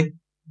fraudulently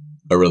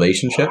a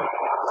relationship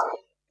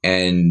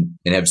and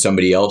have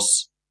somebody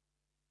else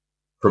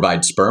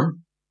provide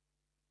sperm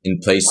in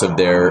place of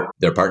their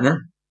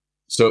partner.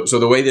 So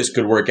the way this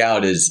could work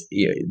out is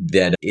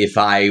that if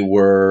I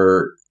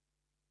were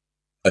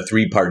a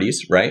 3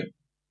 parties, right?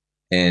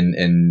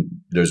 And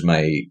there's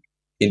my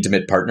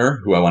intimate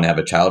partner who I want to have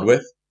a child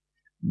with,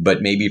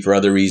 but maybe for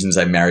other reasons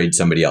I married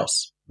somebody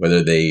else,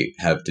 whether they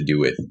have to do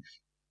with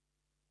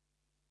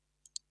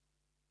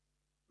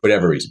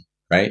whatever reason,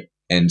 right?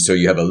 And so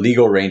you have a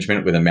legal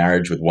arrangement with a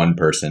marriage with one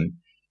person,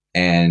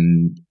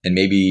 and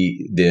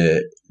maybe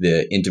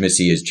the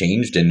intimacy has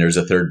changed, and there's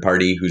a third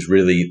party who's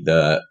really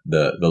the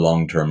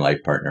long-term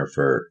life partner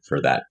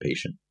for that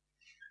patient.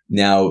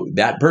 Now,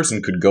 that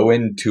person could go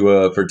into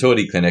a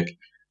fertility clinic,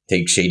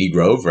 take Shady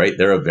Grove, right?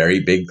 They're a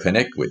very big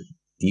clinic with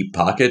deep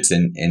pockets,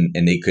 and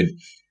they could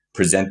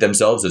present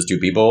themselves as 2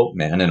 people,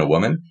 man and a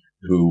woman,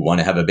 who want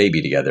to have a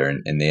baby together,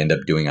 and they end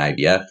up doing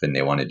IVF, and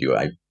they want to do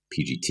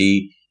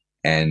PGT,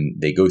 and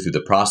they go through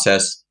the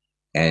process,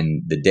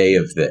 and the day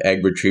of the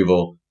egg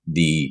retrieval,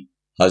 the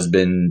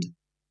husband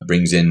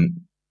brings in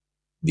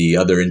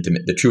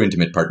the true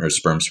intimate partner's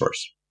sperm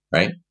source,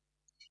 right?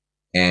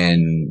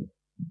 And,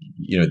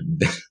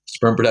 the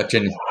sperm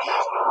production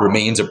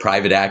remains a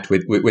private act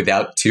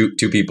without two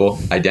people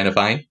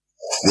identifying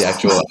the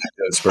actual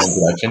sperm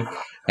production.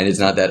 And it's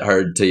not that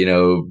hard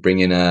to, bring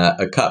in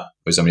a cup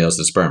with somebody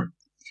else's sperm.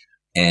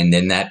 And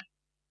then that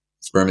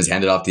sperm is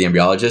handed off to the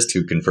embryologist,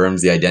 who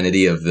confirms the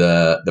identity of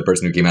the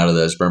person who came out of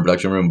the sperm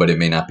production room, but it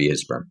may not be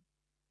his sperm.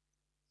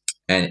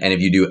 And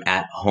if you do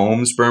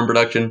at-home sperm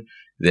production,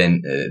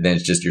 then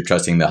it's just you're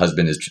trusting the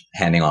husband is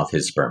handing off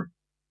his sperm.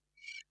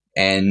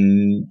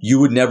 And you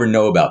would never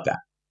know about that,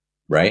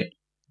 right?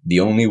 The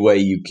only way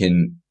you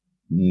can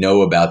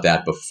know about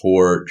that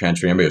before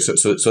transferring embryo.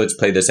 So let's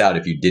play this out.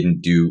 If you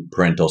didn't do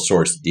parental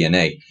source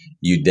DNA,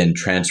 you'd then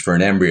transfer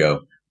an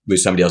embryo with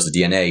somebody else's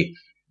DNA.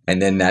 And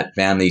then that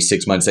family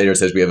 6 months later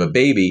says, we have a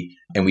baby,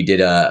 and we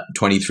did a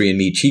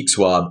 23andMe cheek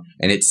swab,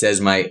 and it says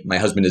my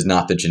husband is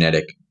not the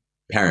genetic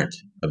parent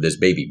of this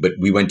baby, but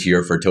we went to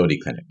your fertility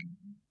clinic.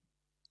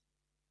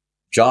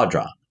 Jaw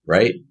drop,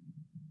 right?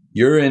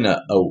 You're in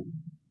a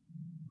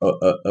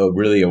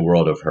really a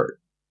world of hurt.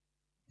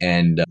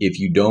 And if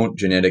you don't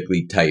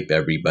genetically type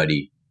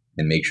everybody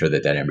and make sure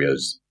that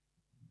embryo's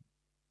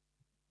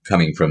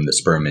coming from the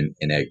sperm and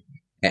egg,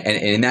 and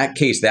in that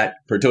case, that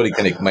fertility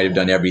clinic might have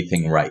done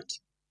everything right.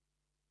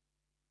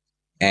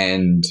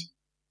 And,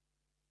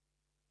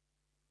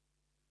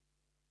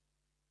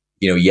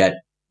 yet,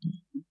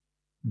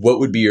 what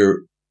would be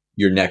your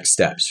next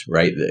steps,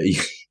 right?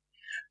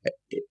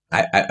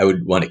 I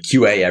would want to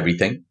QA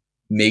everything.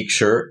 Make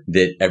sure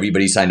that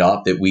everybody signed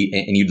off, and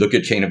you'd look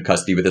at chain of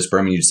custody with the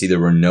sperm and you'd see there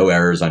were no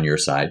errors on your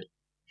side.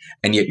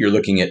 And yet you're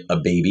looking at a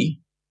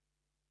baby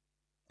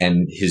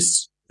and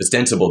his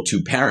ostensible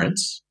two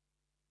parents,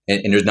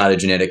 and there's not a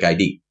genetic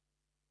ID.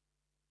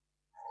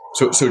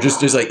 So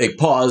just like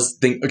pause,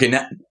 think, okay,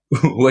 now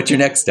what's your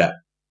next step?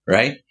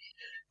 Right.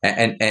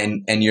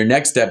 And your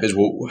next step is,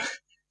 well,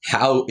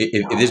 how,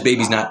 if this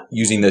baby's not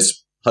using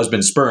this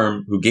husband's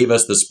sperm who gave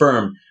us the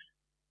sperm,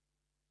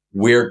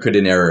 where could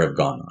an error have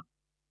gone on?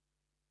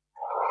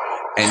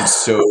 And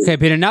so, okay,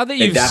 Peter, now that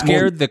you've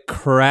scared the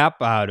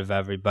crap out of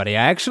everybody,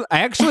 I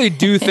actually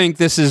do think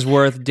this is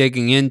worth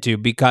digging into,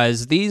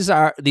 because these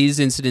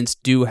incidents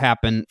do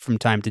happen from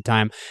time to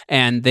time,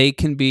 and they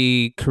can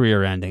be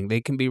career ending. They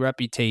can be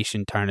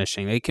reputation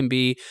tarnishing.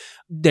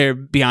 They're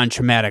beyond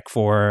traumatic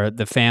for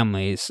the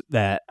families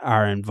that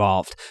are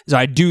involved. So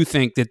I do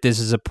think that this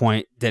is a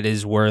point that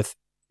is worth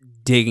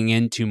digging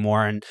into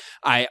more. And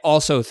I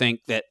also think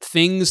that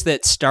things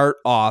that start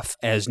off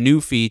as new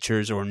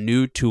features or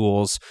new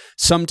tools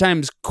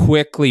sometimes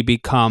quickly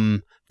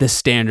become the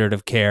standard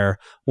of care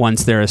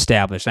once they're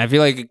established. And I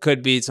feel like it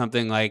could be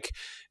something like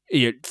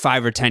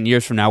 5 or 10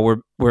 years from now,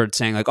 we're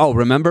saying like, oh,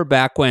 remember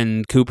back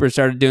when Cooper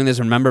started doing this?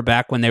 Remember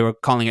back when they were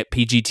calling it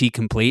PGT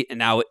complete? And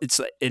now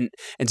it's and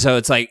so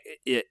it's like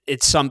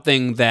it's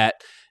something that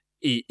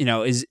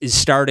is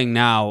starting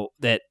now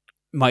that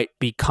might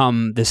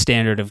become the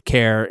standard of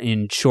care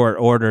in short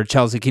order.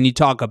 Chelsea, can you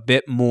talk a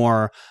bit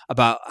more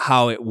about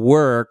how it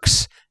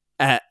works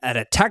at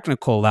a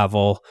technical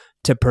level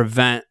to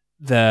prevent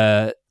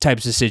the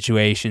types of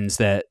situations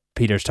that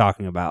Peter's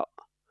talking about?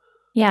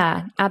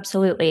 Yeah,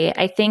 absolutely.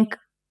 I think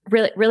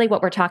really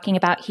what we're talking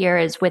about here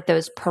is with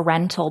those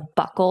parental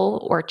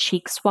buccal or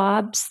cheek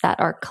swabs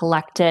that are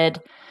collected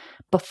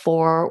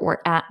before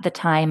or at the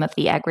time of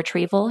the egg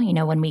retrieval,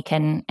 when we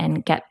can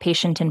and get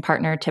patient and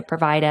partner to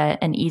provide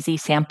an easy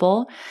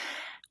sample.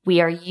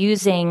 We are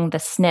using the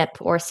SNP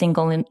or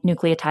single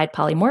nucleotide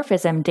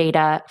polymorphism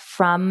data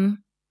from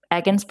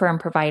egg and sperm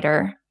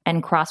provider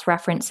and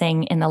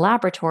cross-referencing in the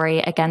laboratory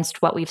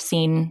against what we've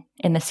seen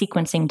in the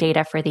sequencing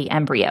data for the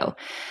embryo.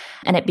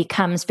 And it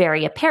becomes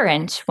very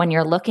apparent when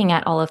you're looking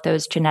at all of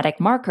those genetic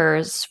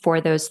markers for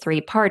those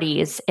three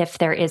parties if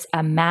there is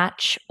a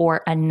match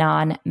or a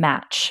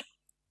non-match.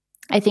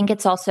 I think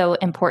it's also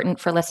important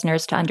for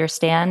listeners to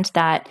understand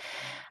that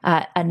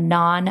a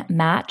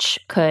non-match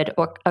could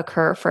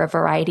occur for a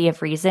variety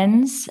of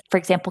reasons. For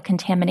example,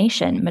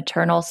 contamination,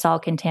 maternal cell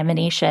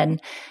contamination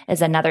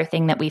is another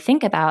thing that we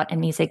think about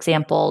in these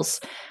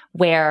examples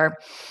where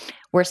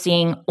we're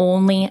seeing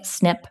only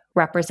SNP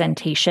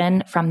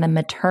representation from the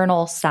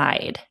maternal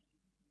side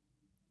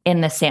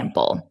in the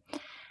sample.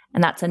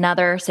 And that's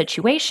another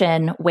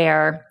situation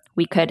where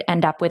we could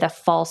end up with a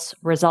false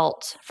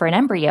result for an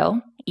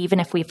embryo, even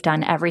if we've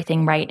done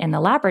everything right in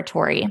the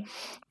laboratory,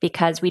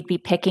 because we'd be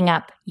picking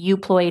up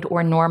euploid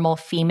or normal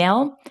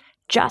female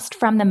just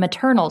from the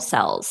maternal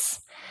cells.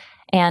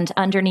 And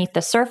underneath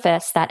the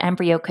surface, that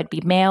embryo could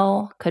be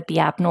male, could be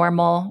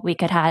abnormal. We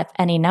could have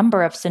any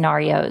number of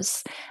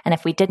scenarios. And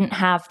if we didn't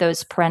have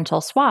those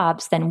parental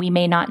swabs, then we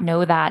may not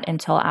know that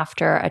until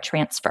after a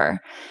transfer.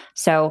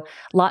 So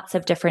lots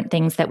of different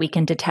things that we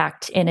can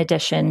detect in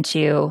addition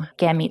to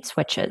gamete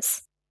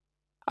switches.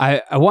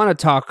 I want to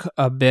talk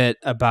a bit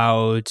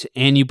about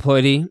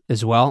aneuploidy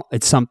as well.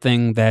 It's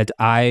something that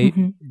I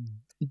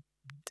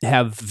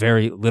have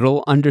very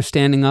little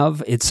understanding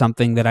of. It's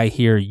something that I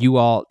hear you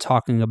all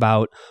talking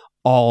about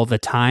all the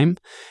time,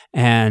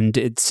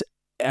 and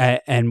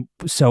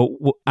so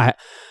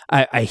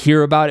I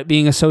hear about it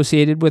being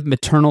associated with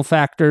maternal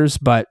factors,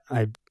 but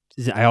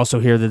I also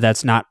hear that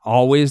that's not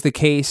always the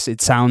case.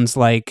 It sounds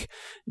like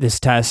this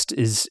test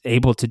is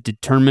able to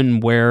determine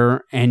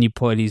where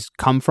aneuploidies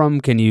come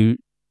from. Can you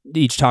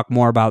each talk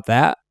more about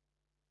that?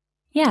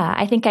 Yeah,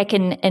 I think I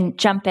can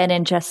jump in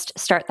and just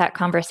start that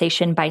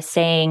conversation by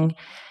saying,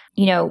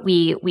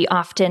 we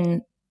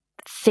often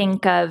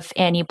think of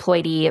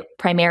aneuploidy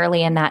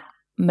primarily in that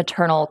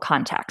maternal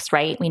context,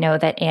 right? We know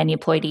that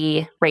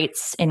aneuploidy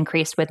rates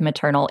increase with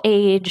maternal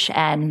age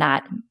and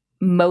that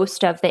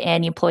most of the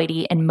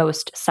aneuploidy in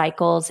most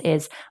cycles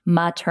is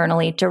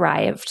maternally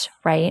derived,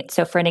 right?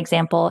 So for an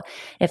example,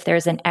 if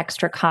there's an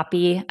extra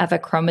copy of a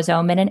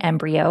chromosome in an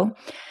embryo,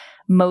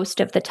 most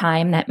of the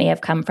time that may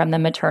have come from the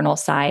maternal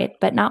side,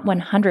 but not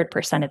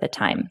 100% of the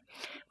time.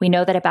 We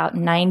know that about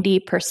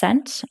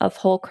 90% of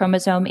whole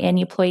chromosome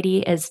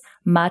aneuploidy is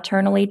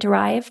maternally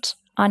derived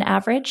on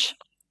average.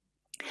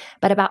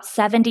 But about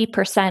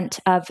 70%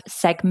 of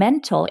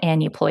segmental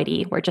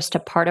aneuploidy, where just a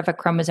part of a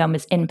chromosome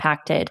is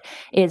impacted,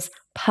 is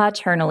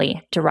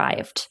paternally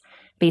derived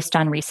based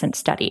on recent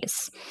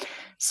studies.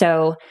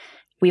 So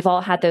we've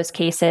all had those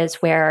cases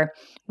where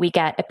we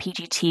get a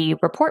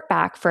PGT report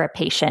back for a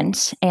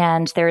patient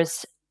and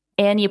there's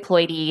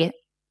aneuploidy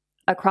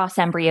across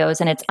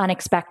embryos and it's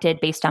unexpected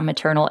based on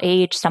maternal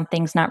age.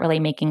 Something's not really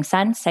making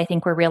sense. I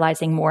think we're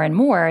realizing more and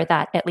more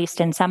that at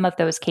least in some of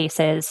those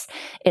cases,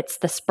 it's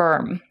the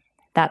sperm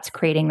that's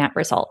creating that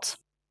result.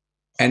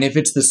 And if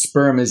it's the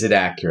sperm, is it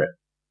accurate?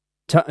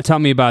 Tell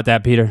me about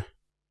that, Peter.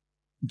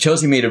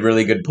 Chelsea made a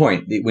really good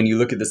point. When you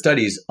look at the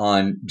studies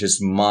on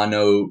just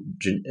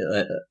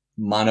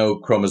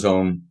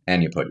monochromosome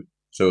aneuploidy,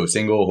 so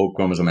single whole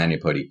chromosome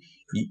aneuploidy,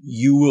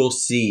 you will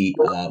see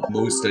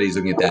most studies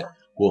looking at that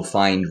will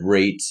find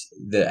rates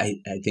that I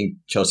think,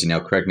 Chelsea,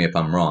 now correct me if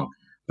I'm wrong,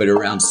 but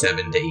around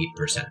 7 to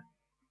 8%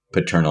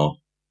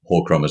 paternal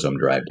whole chromosome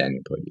derived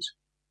aneuploidies.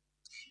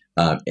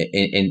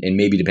 And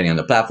maybe depending on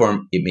the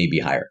platform, it may be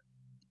higher.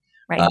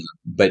 Right.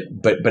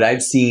 But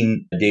I've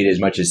seen data as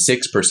much as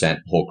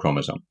 6% whole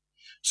chromosome.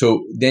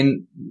 So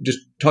then just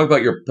talk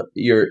about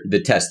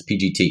the test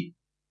PGT.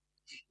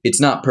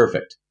 It's not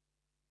perfect.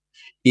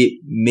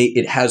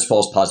 It has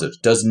false positives.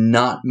 Does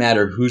not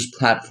matter whose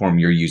platform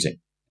you're using.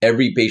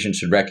 Every patient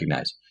should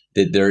recognize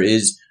that there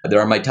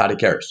are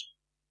mitotic errors.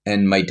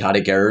 And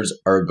mitotic errors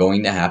are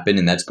going to happen,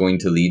 and that's going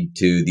to lead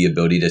to the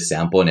ability to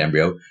sample an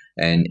embryo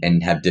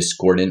and have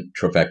discordant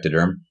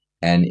trophectoderm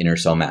and inner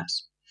cell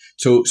mass.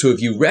 So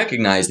if you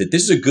recognize that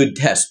this is a good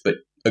test, but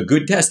a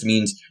good test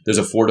means there's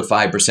a 4 to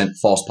 5%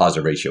 false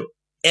positive ratio.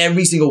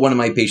 Every single one of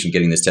my patients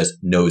getting this test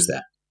knows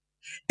that.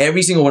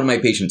 Every single one of my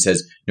patients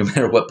says, no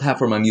matter what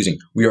platform I'm using,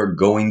 we are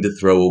going to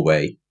throw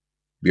away,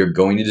 we are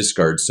going to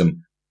discard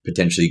some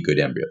potentially good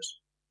embryos.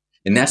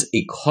 And that's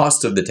a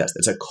cost of the test.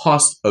 That's a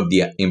cost of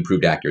the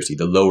improved accuracy,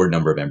 the lower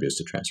number of embryos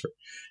to transfer.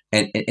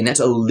 And that's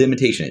a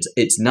limitation.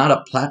 It's not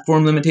a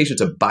platform limitation.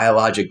 It's a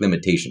biologic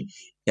limitation,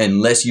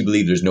 unless you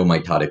believe there's no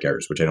mitotic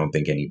errors, which I don't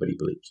think anybody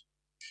believes.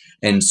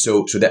 And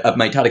so that a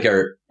mitotic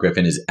error,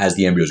 Griffin, is as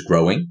the embryo is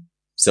growing,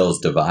 cells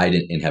divide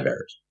and have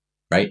errors,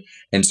 right?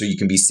 And so you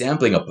can be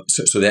sampling up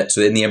so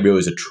then the embryo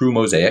is a true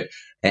mosaic,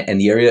 and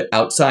the area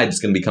outside that's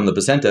going to become the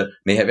placenta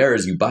may have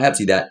errors. You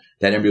biopsy that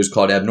embryo is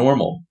called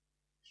abnormal.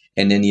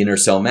 And then the inner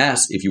cell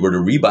mass, if you were to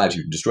rebiopsy,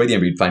 you destroy the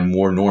embryo, you'd find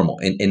more normal.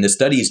 And the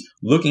studies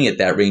looking at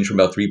that range from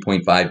about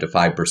 3.5 to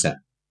 5%.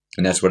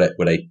 And that's what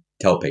I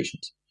tell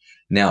patients.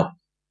 Now,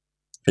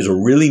 there's a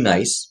really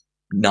nice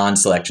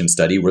non-selection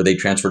study where they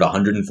transferred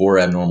 104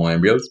 abnormal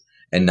embryos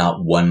and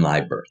not one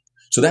live birth.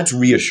 So that's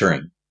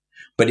reassuring.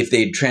 But if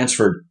they had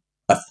transferred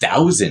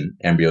 1,000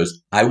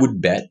 embryos, I would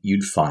bet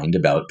you'd find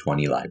about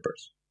 20 live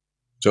births.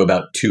 So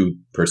about 2%.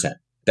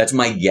 That's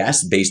my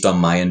guess based on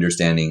my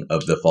understanding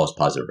of the false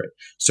positive rate.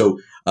 So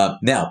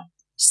now,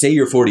 say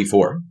you're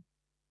 44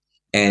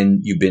 and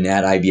you've been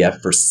at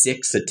IVF for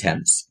 6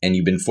 attempts, and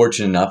you've been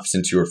fortunate enough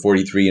since you were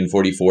 43 and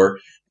 44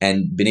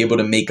 and been able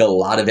to make a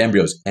lot of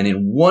embryos. And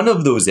in one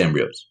of those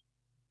embryos,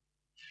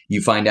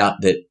 you find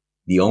out that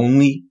the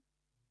only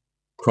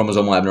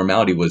chromosomal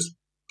abnormality was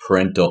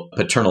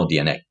paternal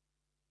DNA.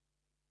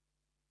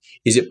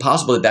 Is it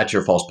possible that that's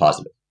your false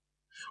positive?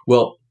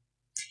 Well,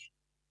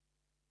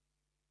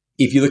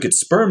 if you look at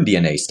sperm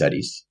DNA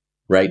studies,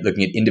 right,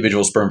 looking at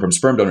individual sperm from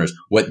sperm donors,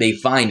 what they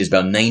find is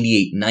about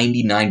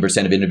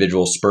 99% of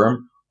individual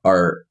sperm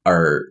are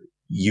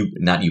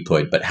not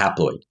euploid, but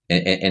haploid,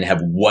 and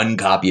have one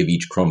copy of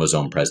each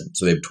chromosome present.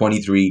 So they have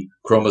 23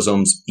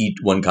 chromosomes, each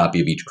one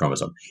copy of each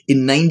chromosome.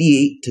 In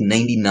 98 to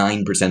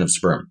 99% of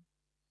sperm.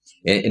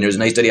 And there's a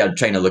nice study out of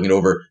China looking at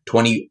over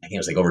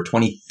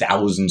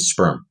 20,000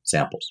 sperm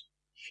samples.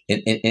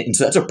 And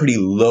so that's a pretty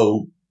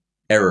low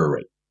error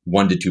rate,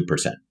 1 to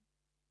 2%.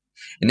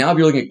 And now if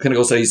you're looking at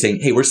clinical studies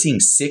saying, hey, we're seeing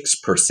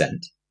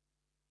 6%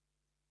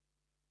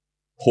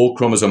 whole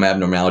chromosome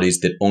abnormalities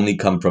that only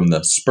come from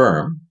the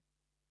sperm,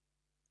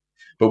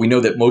 but we know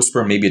that most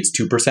sperm, maybe it's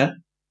 2%.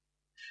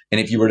 And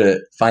if you were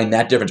to find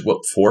that difference,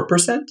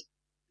 4%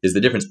 is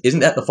the difference? Isn't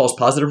that the false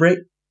positive rate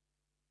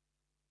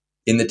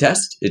in the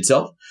test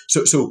itself?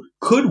 So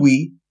could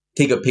we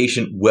take a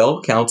patient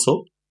well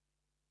counseled,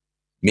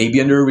 maybe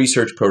under a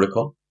research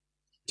protocol,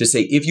 to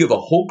say, if you have a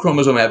whole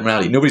chromosome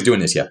abnormality, nobody's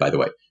doing this yet, by the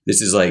way.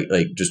 This is like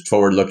just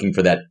forward looking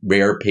for that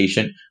rare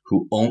patient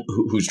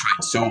who's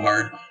tried so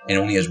hard and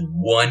only has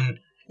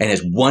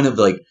one of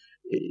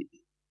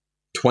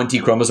 20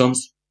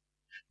 chromosomes.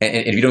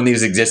 And if you don't think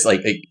this exists,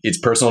 it's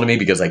personal to me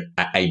because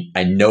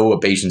I know a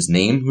patient's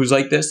name who's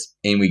like this,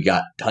 and we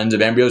got tons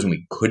of embryos and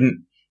we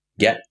couldn't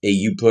get a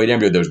euploid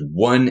embryo. There's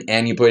one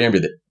aneuploid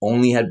embryo that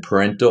only had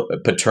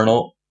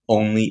paternal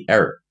only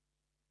error.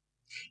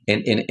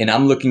 And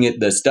I'm looking at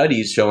the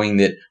studies showing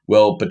that,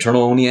 well,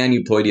 paternal-only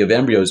aneuploidy of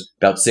embryos,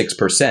 about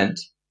 6%,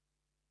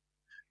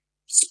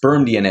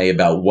 sperm DNA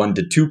about 1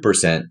 to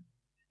 2%,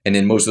 and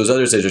then most of those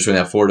other studies are showing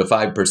that 4 to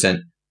 5%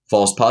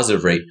 false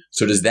positive rate.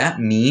 So does that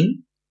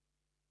mean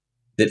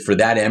that for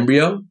that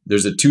embryo,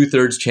 there's a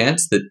 2/3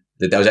 chance that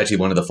was actually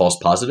one of the false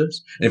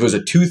positives? And if it was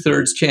a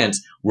 2/3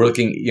 chance, we're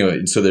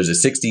looking, so there's a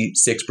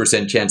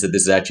 66% chance that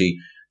this is actually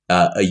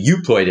a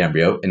euploid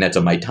embryo, and that's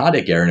a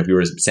mitotic error. And if we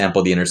were to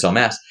sample the inner cell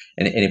mass,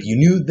 and if you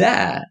knew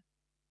that,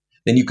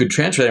 then you could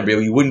transfer that embryo.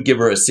 You wouldn't give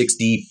her a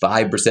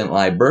 65%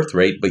 live birth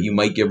rate, but you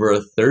might give her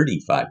a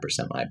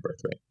 35% live birth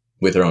rate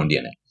with her own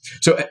DNA.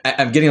 So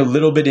I'm getting a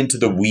little bit into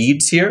the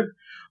weeds here,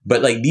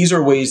 but like these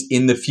are ways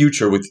in the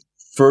future with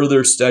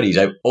further studies.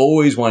 I've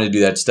always wanted to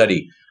do that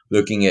study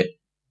looking at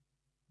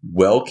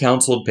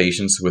well-counseled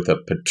patients with a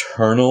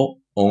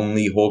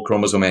paternal-only whole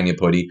chromosome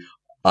aneuploidy,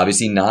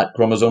 obviously not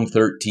chromosome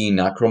 13,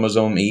 not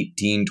chromosome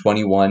 18,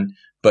 21,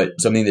 but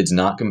something that's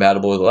not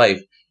compatible with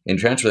life, and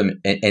transfer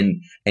them.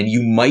 And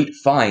you might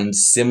find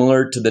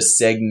similar to the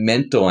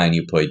segmental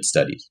aneuploid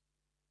studies.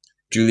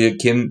 Julia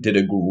Kim did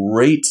a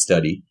great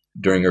study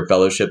during her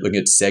fellowship looking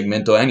at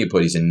segmental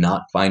aneuploidies and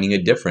not finding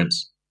a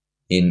difference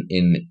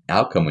in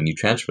outcome when you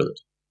transfer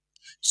those.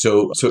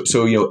 So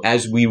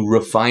as we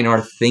refine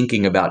our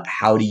thinking about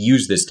how to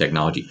use this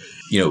technology,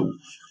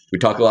 we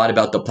talk a lot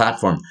about the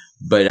platform,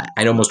 but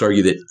I'd almost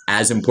argue that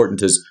as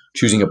important as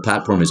choosing a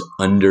platform is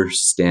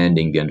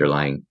understanding the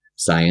underlying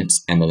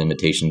science and the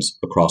limitations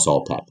across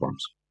all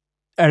platforms.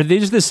 Are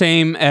these the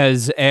same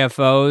as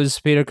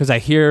AFOs, Peter? Because I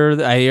hear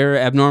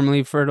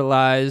abnormally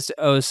fertilized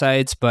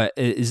oocytes, but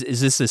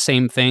is this the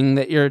same thing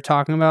that you're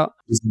talking about?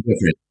 This is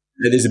different.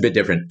 It is a bit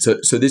different.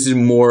 So this is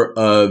more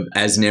of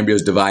as an embryo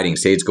is dividing,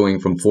 say it's going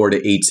from 4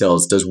 to 8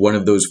 cells, does one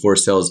of those 4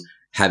 cells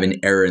have an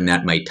error in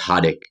that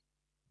mitotic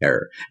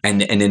error?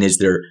 And then is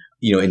there,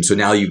 and so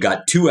now you've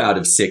got 2 out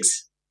of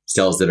 6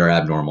 cells that are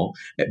abnormal,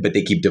 but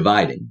they keep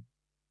dividing.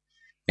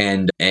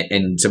 And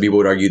some people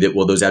would argue that,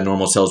 well, those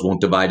abnormal cells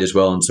won't divide as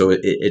well, and so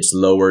it's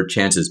lower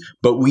chances.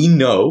 But we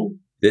know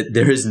that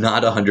there is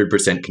not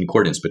 100%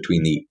 concordance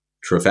between the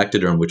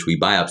trophectoderm, which we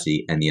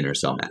biopsy, and the inner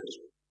cell mass.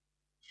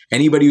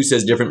 Anybody who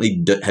says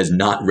differently has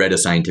not read a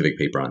scientific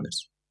paper on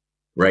this,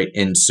 right?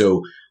 And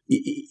so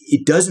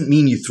it doesn't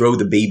mean you throw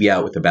the baby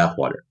out with the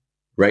bathwater,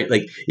 right?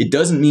 Like it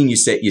doesn't mean you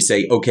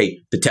say, okay,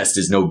 the test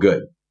is no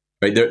good,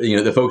 right?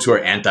 The folks who are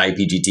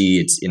anti-PGT,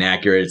 it's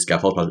inaccurate, it's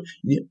got false positive.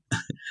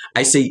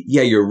 I say,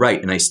 yeah, you're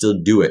right, and I still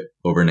do it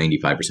over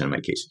 95% of my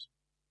cases.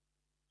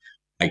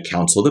 I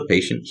counsel the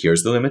patient.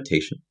 Here's the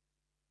limitation,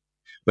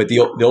 but the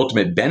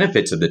ultimate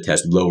benefits of the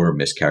test: lower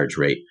miscarriage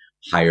rate,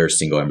 higher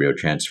single embryo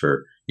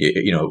transfer.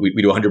 We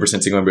do 100%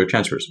 single embryo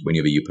transfers when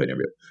you have a euploid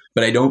embryo.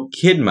 But I don't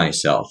kid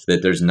myself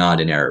that there's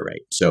not an error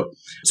rate. So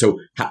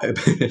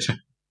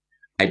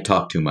I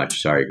talk too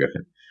much. Sorry,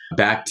 Griffin.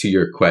 Back to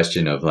your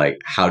question of like,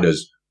 how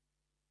does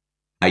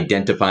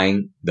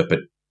identifying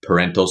the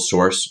parental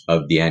source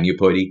of the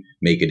aneuploidy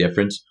make a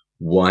difference?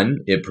 One,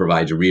 it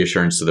provides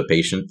reassurance to the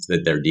patient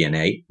that their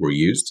DNA were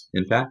used,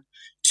 in fact.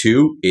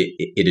 2,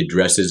 it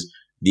addresses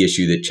the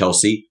issue that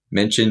Chelsea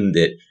mentioned,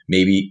 that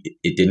maybe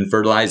it didn't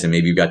fertilize and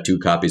maybe you've got 2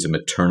 copies of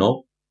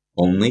maternal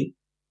only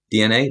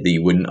DNA that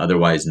you wouldn't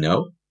otherwise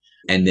know,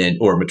 and then,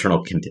 or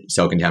maternal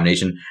cell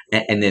contamination.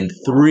 And then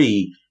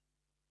 3,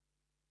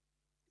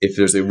 if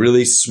there's a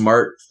really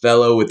smart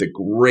fellow with a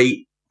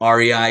great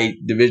REI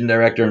division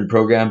director and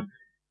program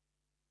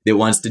that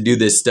wants to do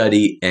this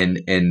study, and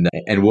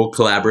we'll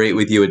collaborate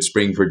with you at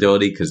Spring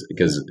Fertility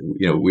because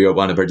we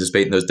want to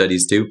participate in those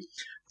studies too.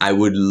 I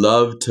would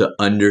love to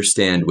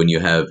understand when you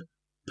have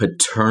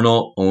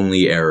paternal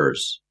only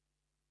errors,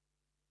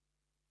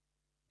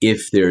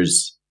 if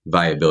there's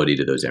viability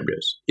to those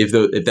embryos,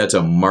 if that's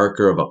a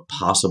marker of a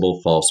possible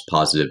false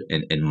positive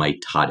and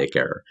mitotic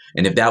error.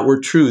 And if that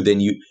were true,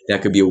 then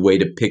that could be a way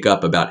to pick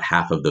up about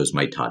half of those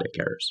mitotic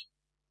errors.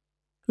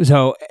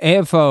 So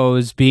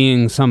AFOs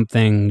being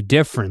something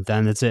different,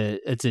 then it's a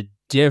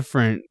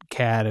different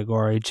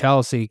category.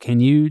 Chelsea, can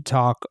you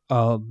talk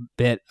a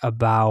bit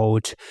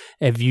about,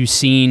 have you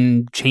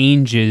seen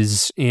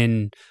changes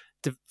in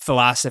the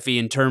philosophy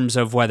in terms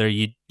of whether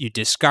you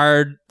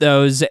discard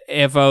those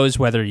AFOs,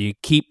 whether you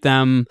keep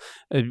them?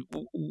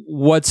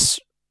 What's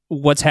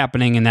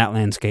happening in that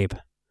landscape?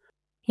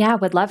 Yeah,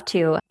 would love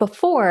to.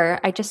 Before,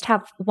 I just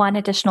have one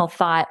additional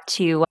thought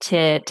to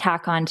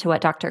tack on to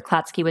what Dr.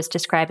 Klatsky was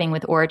describing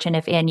with origin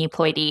of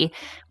aneuploidy,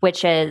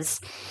 which is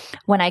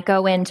when I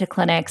go into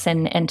clinics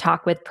and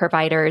talk with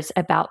providers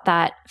about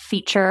that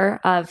feature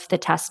of the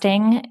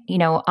testing,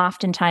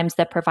 oftentimes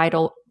the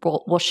provider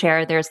will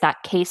share there's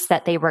that case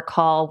that they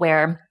recall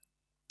where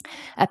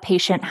a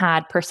patient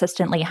had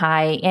persistently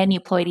high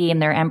aneuploidy in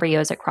their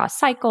embryos across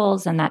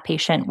cycles, and that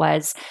patient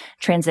was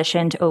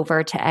transitioned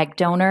over to egg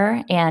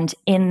donor. And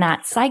in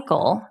that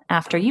cycle,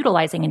 after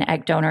utilizing an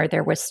egg donor,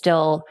 there was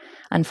still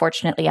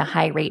unfortunately, a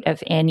high rate of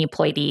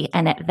aneuploidy.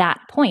 And at that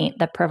point,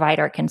 the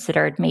provider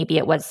considered maybe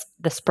it was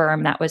the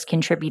sperm that was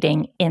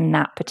contributing in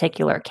that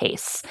particular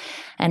case.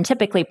 And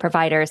typically,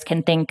 providers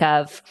can think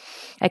of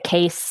a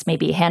case,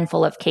 maybe a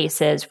handful of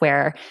cases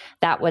where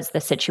that was the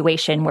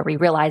situation where we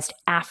realized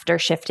after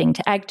shifting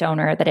to egg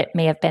donor that it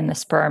may have been the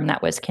sperm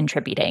that was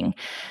contributing.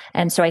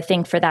 And so I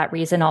think for that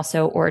reason,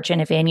 also origin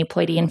of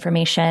aneuploidy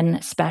information,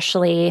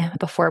 especially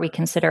before we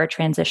consider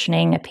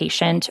transitioning a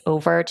patient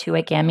over to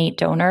a gamete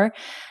donor,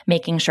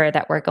 making sure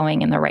that we're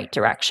going in the right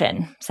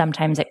direction.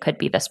 Sometimes it could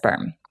be the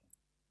sperm.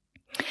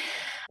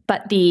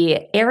 But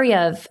the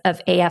area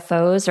of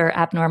AFOs, or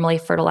abnormally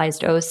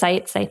fertilized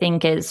oocytes, I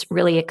think is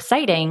really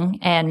exciting,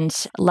 and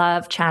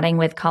love chatting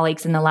with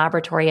colleagues in the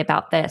laboratory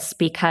about this,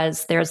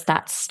 because there's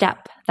that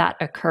step that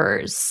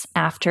occurs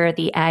after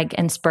the egg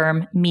and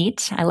sperm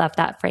meet. I love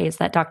that phrase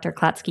that Dr.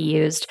 Klatsky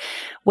used,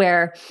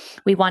 where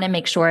we want to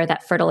make sure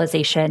that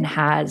fertilization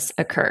has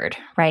occurred,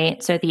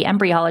 right? So the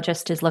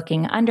embryologist is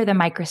looking under the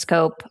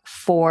microscope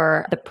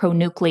for the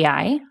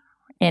pronuclei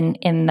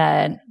in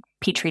the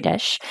Petri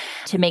dish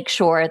to make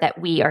sure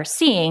that we are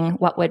seeing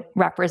what would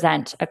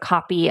represent a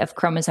copy of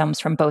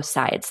chromosomes from both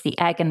sides, the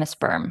egg and the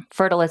sperm.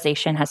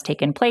 Fertilization has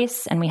taken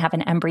place, and we have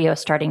an embryo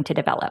starting to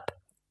develop.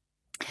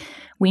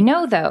 We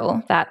know,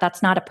 though, that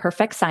that's not a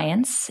perfect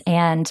science,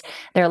 and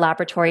there are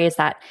laboratories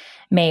that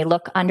may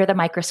look under the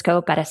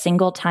microscope at a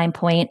single time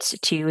point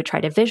to try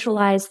to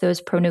visualize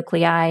those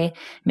pronuclei.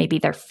 Maybe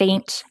they're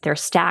faint, they're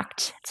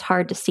stacked. It's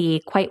hard to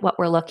see quite what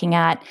we're looking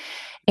at.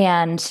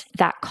 And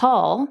that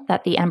call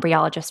that the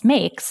embryologist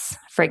makes,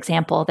 for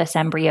example, this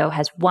embryo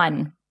has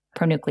one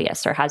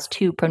pronucleus or has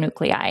two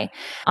pronuclei,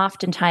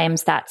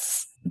 oftentimes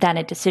that's then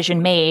a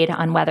decision made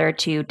on whether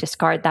to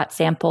discard that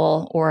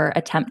sample or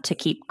attempt to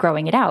keep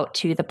growing it out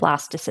to the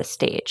blastocyst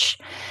stage.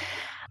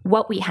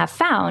 What we have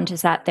found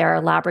is that there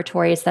are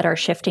laboratories that are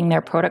shifting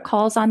their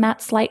protocols on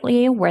that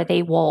slightly, where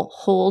they will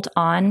hold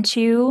on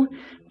to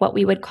what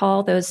we would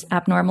call those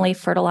abnormally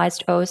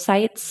fertilized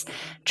oocytes,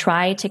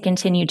 try to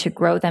continue to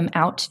grow them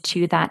out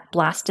to that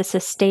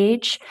blastocyst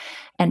stage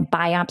and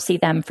biopsy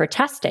them for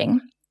testing.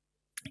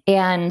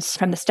 And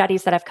from the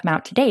studies that have come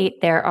out to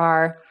date, there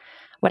are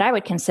what I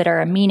would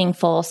consider a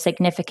meaningful,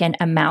 significant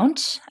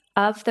amount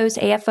of those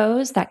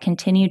AFOs that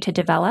continue to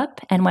develop.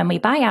 And when we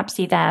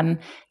biopsy them,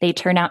 they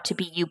turn out to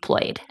be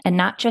euploid. And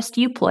not just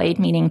euploid,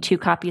 meaning 2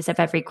 copies of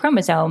every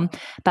chromosome,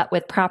 but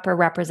with proper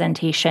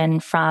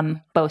representation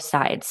from both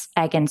sides,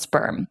 egg and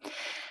sperm.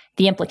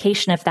 The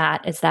implication of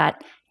that is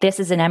that this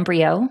is an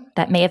embryo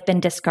that may have been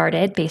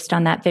discarded based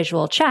on that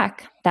visual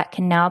check that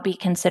can now be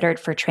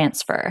considered for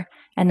transfer.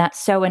 And that's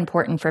so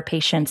important for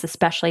patients,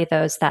 especially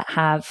those that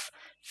have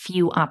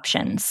few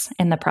options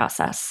in the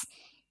process.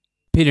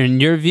 Peter, in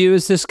your view,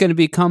 is this going to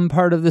become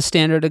part of the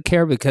standard of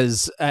care?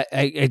 Because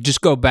I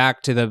just go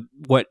back to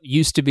what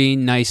used to be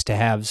nice to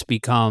haves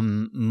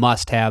become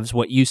must haves.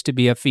 What used to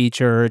be a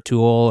feature or a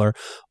tool,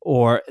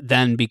 or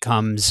then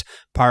becomes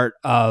part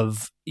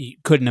of. You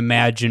couldn't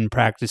imagine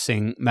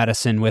practicing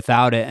medicine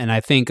without it. And I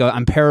think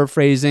I'm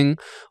paraphrasing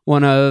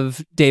one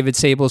of David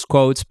Sable's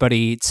quotes, but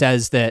he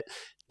says that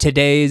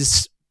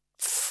today's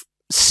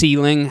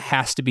ceiling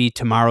has to be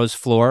tomorrow's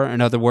floor.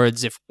 In other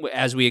words,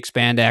 as we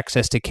expand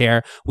access to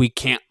care, we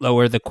can't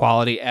lower the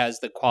quality. As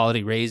the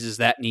quality raises,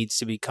 that needs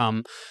to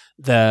become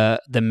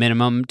the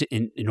minimum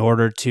in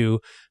order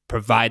to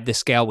provide the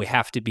scale. We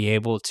have to be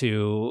able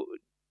to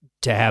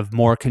have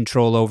more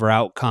control over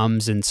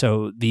outcomes, and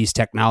so these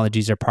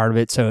technologies are part of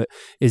it. So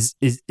is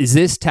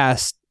this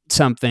test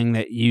something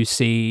that you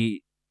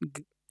see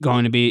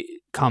going to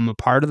become a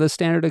part of the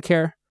standard of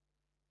care?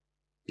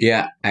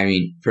 Yeah, I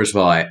mean, first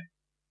of all,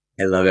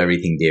 I love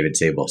everything David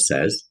Sable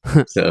says.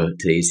 So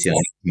today's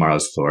ceiling,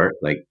 tomorrow's floor.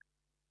 Like,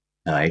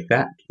 I like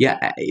that.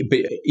 Yeah, but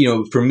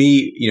for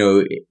me,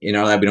 in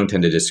our lab, we don't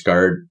tend to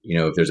discard.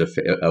 If there's a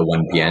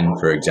 1PN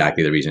for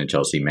exactly the reason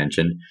Chelsea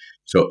mentioned.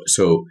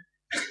 So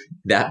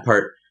that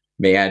part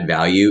may add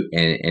value,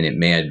 and it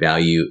may add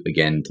value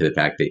again to the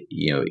fact that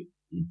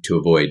to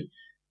avoid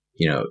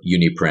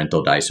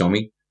uniparental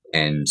disomy.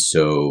 And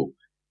so,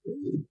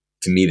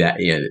 to me, that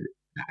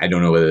I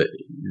don't know whether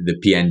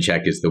the PN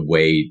check is the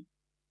way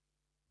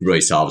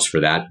really solves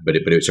for that, but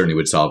it certainly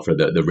would solve for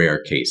the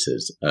rare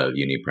cases of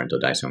uniparental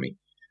disomy.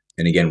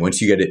 And again, once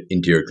you get it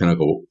into your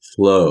clinical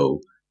flow,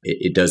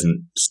 it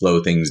doesn't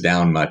slow things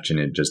down much, and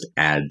it just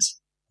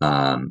adds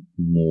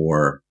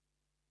more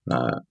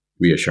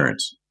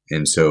reassurance.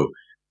 And so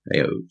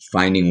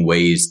finding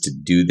ways to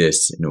do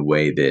this in a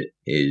way that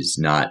is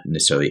not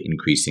necessarily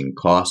increasing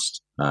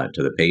cost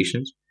to the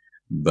patients,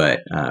 but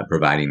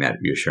providing that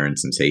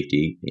reassurance and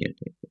safety,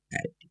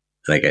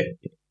 like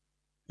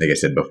I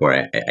said before,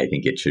 I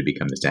think it should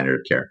become the standard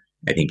of care.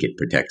 I think it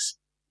protects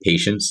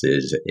patients,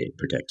 it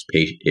protects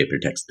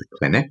the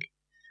clinic,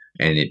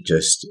 and it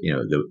just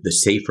the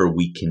safer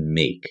we can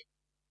make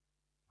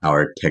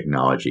our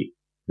technology,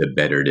 the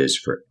better it is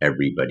for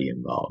everybody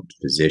involved: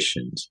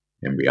 physicians,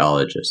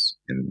 embryologists,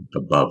 and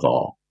above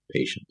all,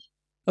 patients.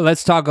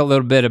 Let's talk a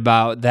little bit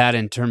about that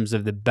in terms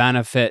of the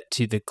benefit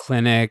to the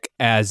clinic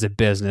as a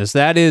business.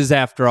 That is,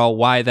 after all,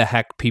 why the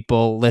heck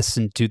people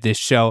listen to this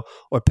show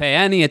or pay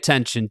any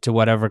attention to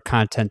whatever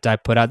content I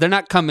put out. They're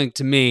not coming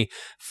to me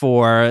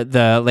for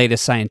the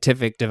latest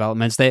scientific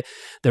developments. The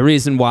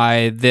reason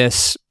why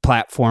this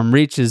platform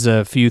reaches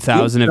a few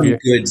thousand of your...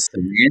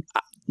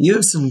 You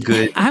have some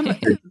good.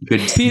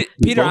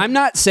 Peter, I'm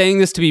not saying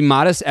this to be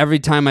modest every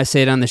time I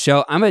say it on the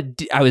show.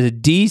 I was a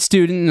D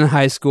student in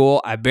high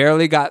school. I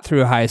barely got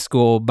through high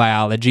school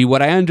biology.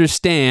 What I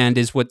understand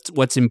is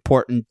what's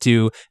important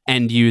to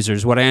end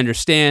users. What I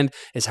understand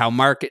is how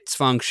markets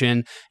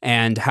function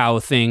and how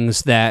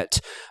things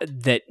that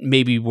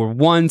maybe were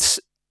once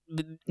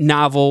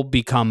novel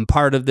become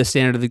part of the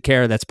standard of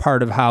care. That's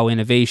part of how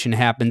innovation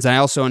happens. And I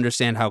also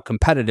understand how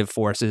competitive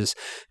forces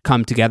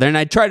come together. And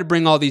I try to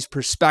bring all these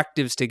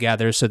perspectives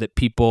together so that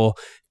people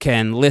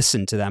can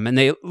listen to them. And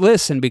they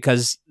listen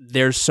because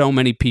there's so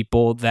many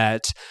people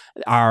that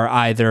are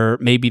either,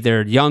 maybe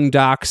they're young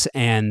docs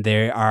and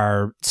they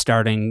are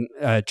starting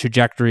a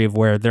trajectory of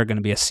where they're going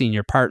to be a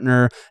senior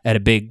partner at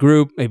a big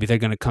group. Maybe they're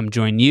going to come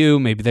join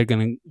you. Maybe they're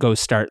going to go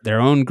start their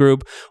own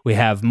group. We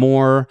have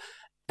more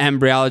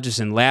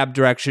embryologists and lab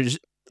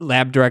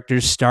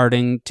directors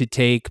starting to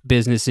take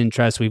business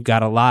interests. We've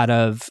got a lot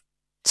of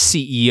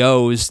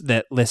CEOs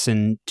that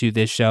listen to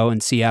this show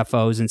and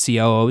CFOs and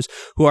COOs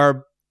who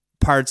are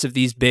parts of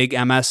these big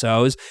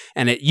MSOs.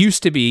 And it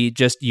used to be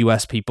just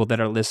US people that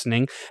are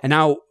listening. And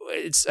now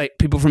it's like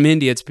people from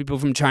India, it's people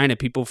from China,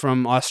 people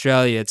from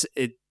Australia.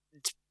 It's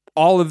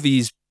all of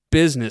these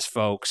business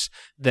folks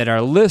that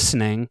are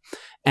listening.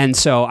 And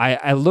so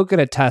I look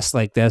at a test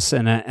like this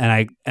and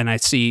I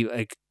see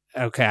like,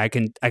 okay,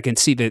 I can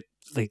see that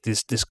like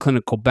this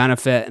clinical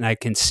benefit, and I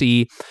can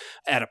see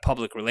at a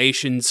public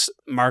relations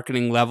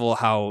marketing level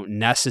how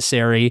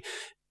necessary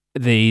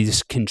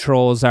these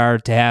controls are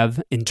to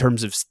have in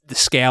terms of the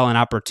scale and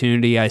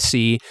opportunity. I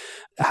see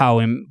how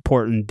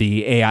important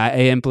the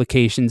AI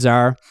implications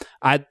are.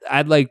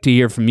 I'd like to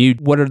hear from you.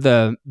 What are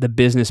the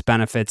business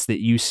benefits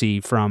that you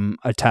see from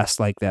a test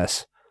like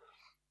this?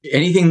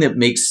 Anything that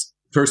makes,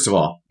 first of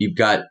all, you've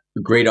got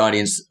a great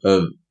audience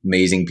of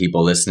amazing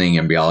people listening,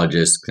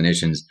 embryologists,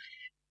 clinicians,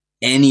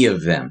 any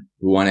of them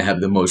who want to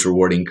have the most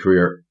rewarding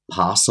career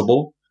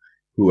possible,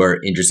 who are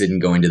interested in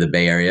going to the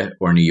Bay Area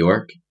or New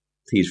York,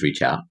 please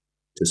reach out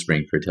to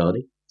Spring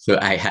Fertility. So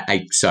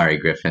I sorry,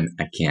 Griffin,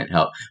 I can't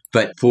help.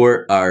 But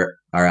for our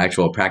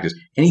actual practice,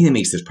 anything that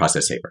makes this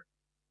process safer,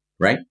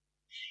 right?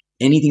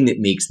 Anything that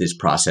makes this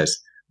process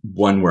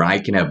one where I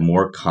can have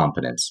more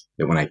confidence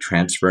that when I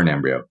transfer an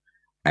embryo,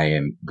 I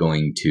am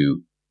going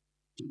to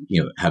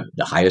have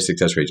the highest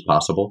success rates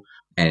possible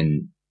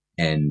and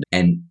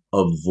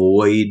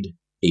avoid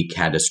a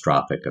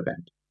catastrophic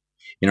event.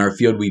 In our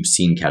field, we've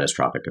seen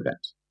catastrophic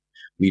events.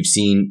 We've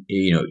seen,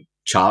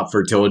 child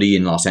fertility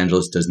in Los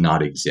Angeles does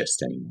not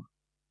exist anymore.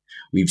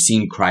 We've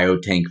seen cryo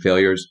tank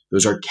failures.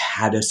 Those are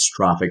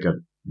catastrophic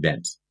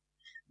events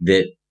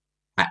that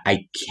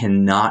I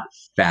cannot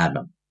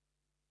fathom.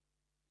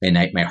 And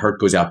my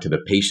heart goes out to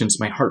the patients.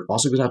 My heart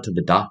also goes out to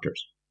the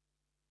doctors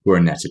who are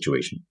in that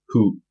situation,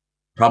 who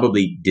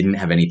probably didn't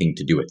have anything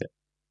to do with it,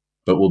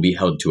 but will be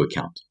held to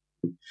account.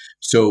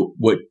 So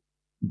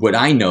what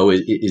I know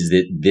is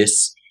that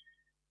this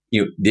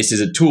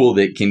is a tool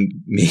that can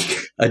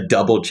make a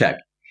double check.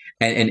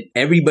 And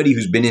everybody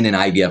who's been in an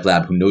IVF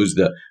lab who knows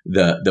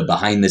the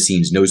behind the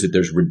scenes knows that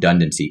there's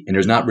redundancy. And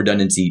there's not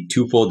redundancy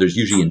twofold, there's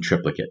usually in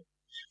triplicate.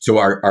 So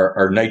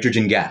our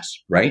nitrogen gas,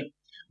 right?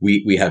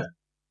 We have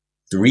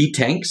 3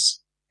 tanks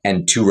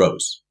and 2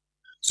 rows.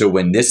 So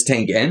when this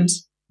tank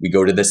ends, we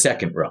go to the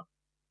second row.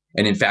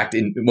 And in fact,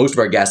 in most of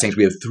our gas tanks,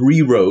 we have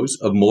 3 rows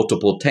of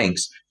multiple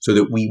tanks so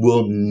that we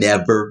will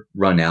never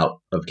run out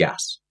of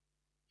gas.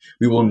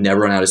 We will never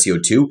run out of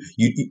CO2.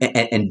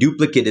 And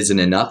duplicate isn't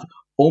enough.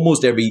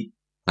 Almost every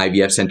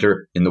IVF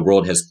center in the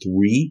world has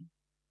 3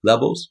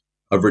 levels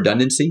of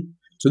redundancy.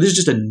 So this is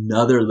just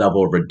another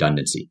level of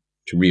redundancy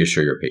to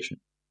reassure your patient.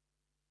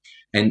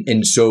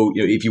 And so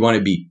if you want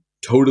to be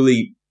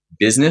totally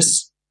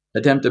business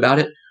attempt about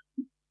it,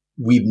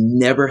 we've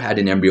never had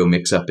an embryo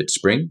mix up at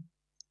Spring.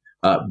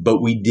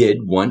 But we did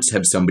once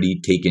have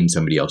somebody take in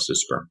somebody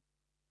else's sperm.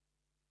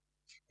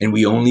 And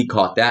we only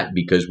caught that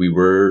because we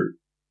were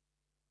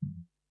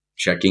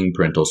checking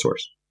parental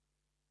source.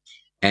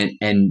 And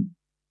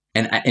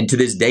to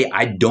this day,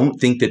 I don't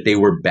think that they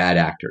were bad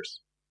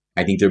actors.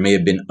 I think there may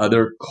have been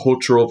other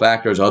cultural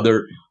factors,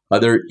 other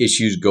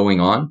issues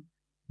going on,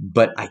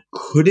 but I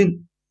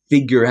couldn't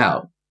figure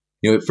out.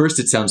 At first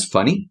it sounds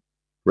funny,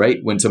 right?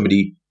 When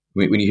you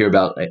hear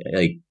about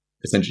like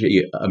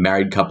essentially a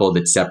married couple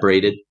that's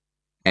separated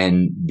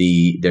and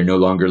they're no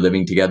longer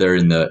living together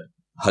and the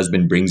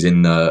husband brings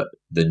in the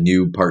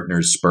new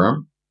partner's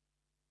sperm.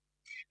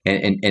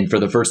 And for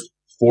the first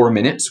 4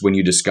 minutes, when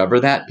you discover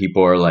that,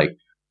 people are like,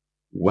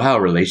 wow,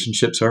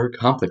 relationships are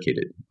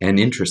complicated and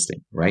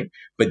interesting, right?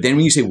 But then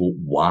when you say, well,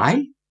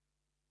 why?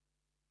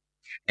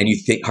 And you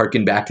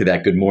harken back to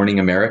that Good Morning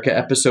America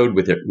episode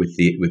with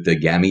the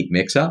gamete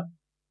mix-up,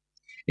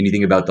 and you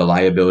think about the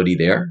liability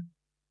there,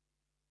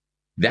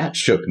 that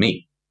shook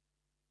me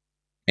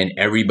and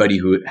everybody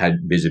who had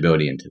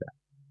visibility into that,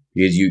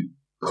 because you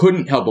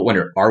couldn't help but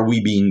wonder, are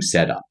we being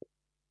set up?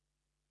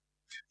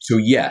 So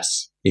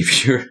yes,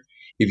 if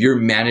you're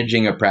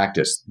managing a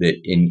practice and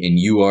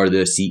you are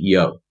the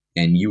CEO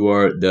and you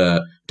are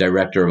the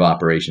director of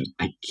operations,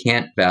 I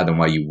can't fathom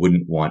why you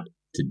wouldn't want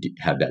to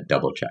have that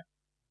double check,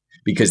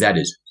 because that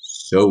is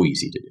so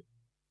easy to do.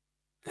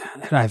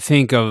 And I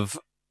think of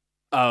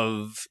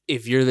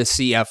if you're the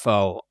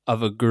CFO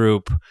of a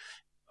group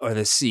or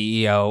the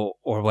CEO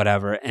or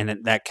whatever,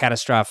 and that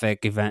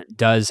catastrophic event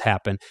does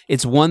happen,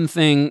 it's one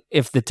thing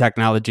if the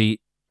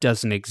technology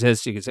doesn't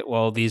exist. You can say,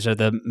 well, these are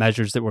the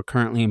measures that were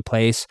currently in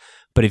place.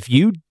 But if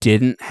you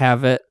didn't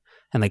have it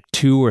and like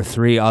 2 or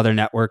 3 other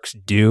networks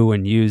do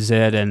and use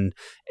it, and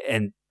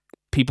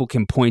people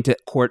can point to,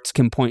 courts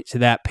can point to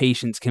that,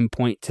 patients can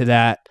point to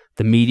that,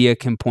 the media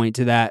can point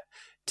to that,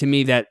 to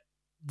me that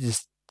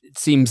just it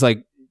seems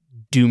like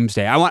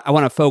doomsday. I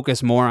want to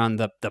focus more on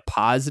the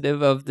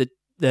positive of the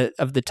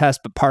test,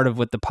 but part of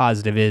what the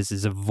positive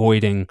is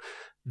avoiding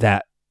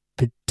that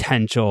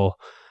potential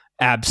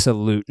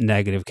absolute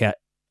negative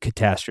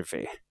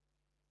catastrophe.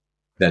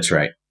 That's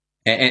right.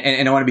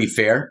 And I want to be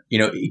fair.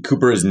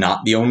 Cooper is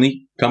not the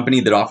only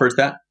company that offers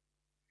that.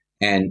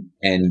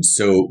 And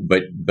so,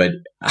 but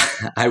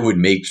I would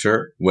make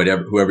sure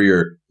whoever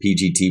your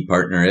PGT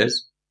partner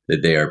is,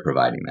 that they are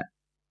providing that.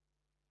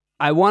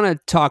 I want to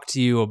talk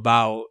to you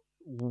about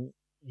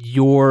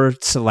your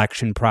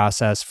selection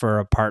process for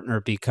a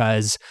partner,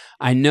 because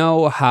I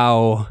know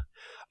how,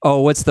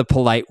 what's the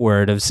polite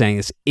word of saying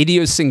this?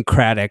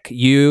 Idiosyncratic.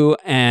 You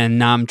and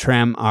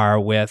Namtram are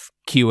with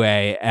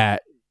QA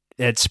at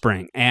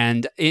Spring,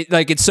 and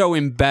it's so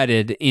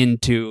embedded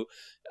into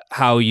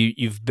how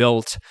you've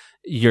built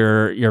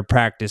your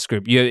practice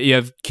group. You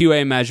have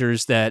QA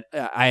measures that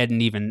I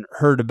hadn't even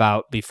heard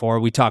about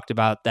before. We talked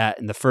about that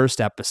in the first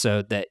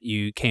episode that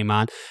you came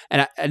on,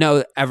 and I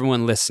know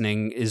everyone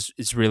listening is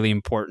really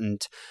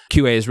important.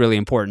 QA is really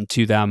important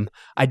to them.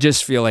 I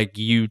just feel like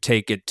you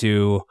take it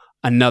to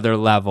another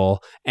level,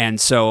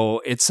 and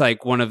so it's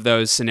like one of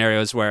those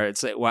scenarios where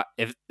it's like, well,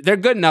 if they're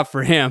good enough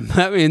for him,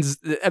 that means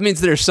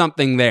there's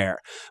something there.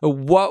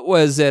 What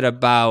was it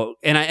about?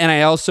 And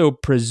I also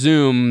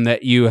presume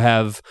that you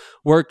have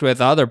worked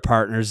with other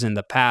partners in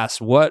the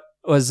past. What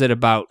was it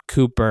about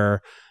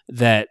Cooper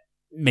that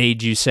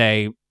made you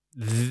say,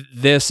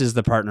 this is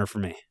the partner for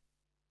me?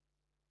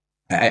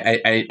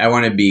 I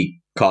want to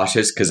be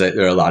cautious, because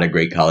there are a lot of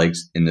great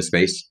colleagues in the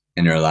space,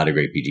 and there are a lot of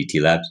great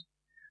PGT labs.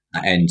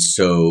 And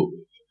so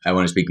I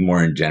want to speak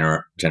more in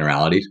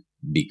generalities,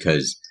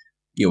 because,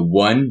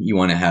 one, you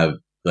want to have,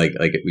 like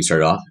we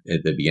started off at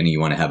the beginning, you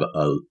want to have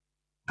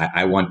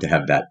I want to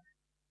have that,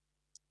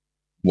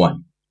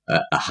 one,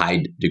 a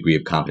high degree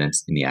of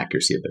confidence in the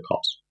accuracy of the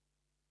calls.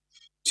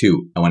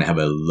 2, I want to have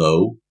a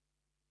low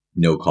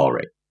no-call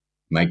rate.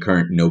 My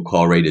current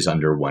no-call rate is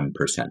under 1%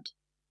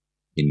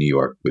 in New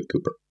York with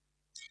Cooper.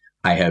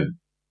 I have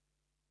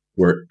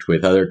worked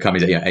with other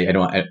companies.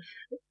 I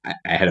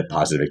had a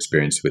positive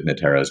experience with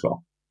Natera as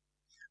well.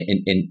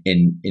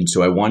 And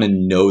so I want to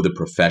know the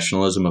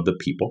professionalism of the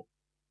people.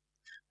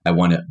 I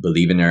want to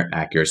believe in their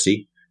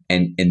accuracy.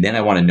 And then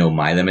I want to know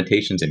my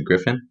limitations. And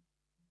Griffin,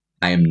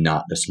 I am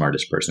not the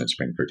smartest person at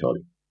Spring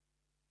Fertility.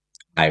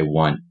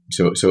 When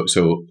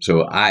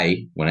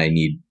I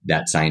need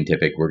that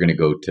scientific, we're going to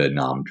go to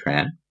Nam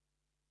Tran,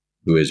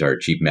 who is our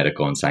Chief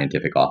Medical and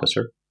Scientific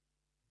Officer,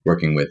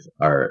 working with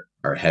our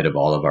head of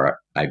all of our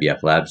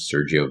IVF labs,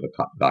 Sergio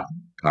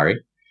Vaccari,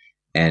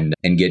 and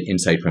get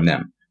insight from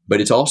them.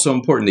 But it's also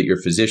important that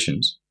your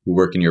physicians who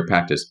work in your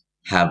practice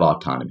have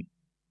autonomy.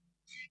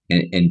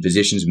 And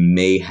physicians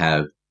may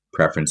have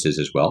preferences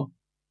as well.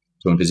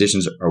 So when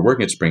physicians are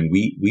working at Spring,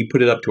 we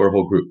put it up to our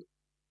whole group.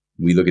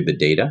 We look at the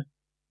data.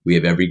 We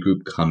have every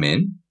group come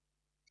in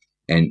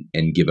and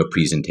give a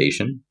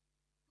presentation.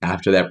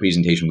 After that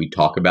presentation, we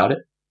talk about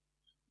it.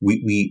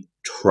 We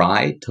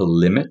try to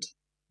limit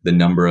the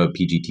number of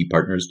PGT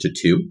partners to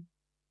 2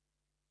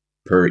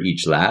 per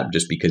each lab,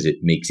 just because it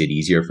makes it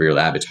easier for your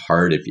lab. It's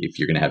hard if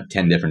you're going to have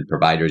 10 different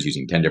providers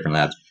using 10 different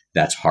labs.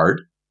 That's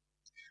hard.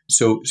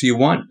 So you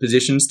want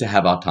physicians to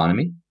have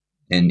autonomy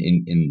and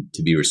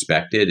to be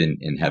respected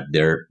and have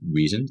their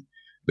reasons,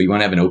 but you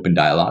want to have an open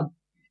dialogue.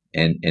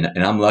 And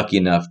I'm lucky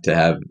enough to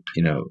have,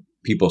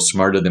 people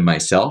smarter than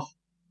myself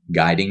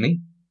guiding me.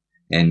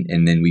 And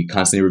then we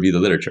constantly review the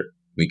literature.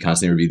 We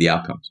constantly review the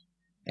outcomes.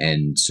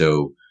 And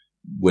so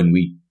when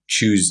we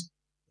choose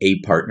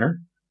a partner,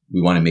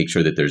 we want to make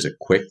sure that there's a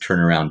quick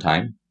turnaround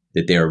time,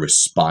 that they are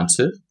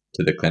responsive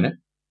to the clinic,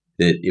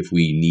 that if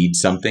we need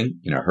something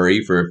in a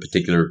hurry for a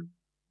particular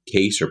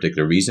case or a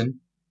particular reason,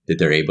 that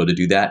they're able to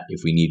do that.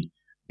 If we need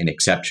an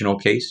exceptional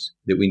case,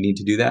 that we need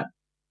to do that.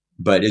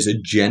 But as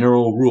a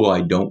general rule,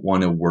 I don't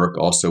want to work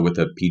also with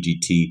a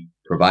PGT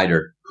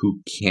provider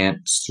who can't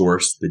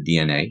source the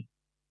DNA,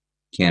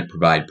 can't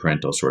provide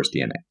parental source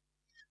DNA.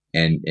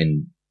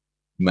 And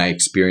my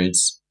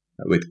experience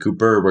with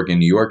Cooper working in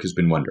New York has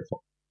been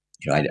wonderful.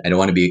 I don't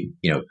want to be,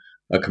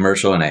 a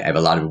commercial, and I have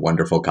a lot of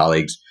wonderful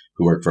colleagues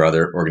who work for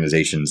other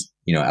organizations,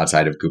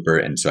 outside of Cooper,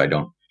 and so I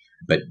don't.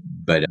 But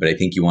I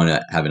think you want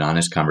to have an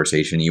honest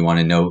conversation. You want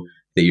to know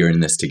that you're in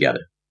this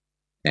together,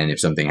 and if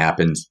something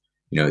happens,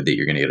 that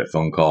you're going to get a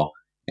phone call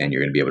and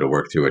you're going to be able to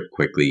work through it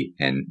quickly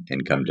and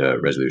come to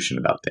a resolution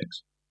about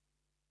things.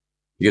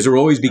 Because there will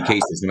always be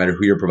cases, no matter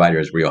who your provider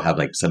is, where you'll have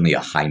suddenly a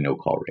high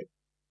no-call rate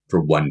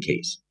for one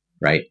case,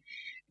 right?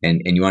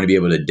 And you want to be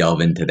able to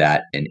delve into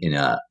that in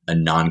a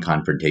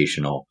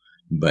non-confrontational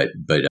but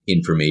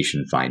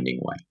information finding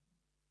way,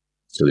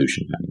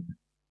 solution finding way.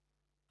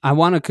 I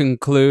want to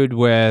conclude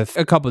with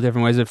a couple of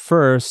different ways. At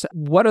first,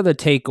 what are the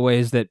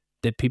takeaways that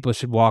people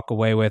should walk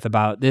away with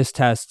about this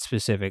test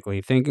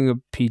specifically? Thinking of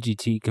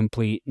PGT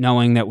Complete,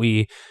 knowing that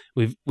we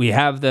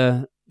have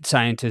the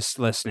scientists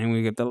listening,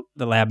 we got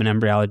the lab and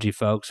embryology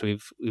folks,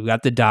 we've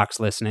got the docs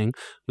listening,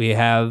 we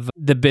have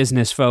the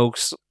business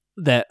folks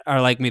that are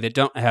like me that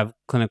don't have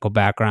clinical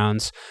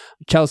backgrounds.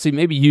 Chelsea,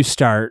 maybe you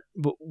start.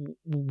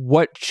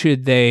 What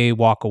should they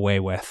walk away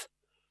with?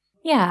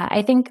 Yeah,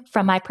 I think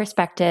from my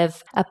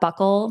perspective, a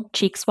buccal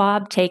cheek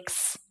swab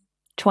takes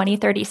 20,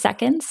 30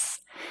 seconds.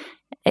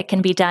 It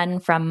can be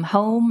done from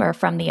home or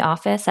from the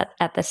office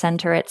at the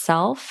center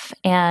itself,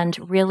 and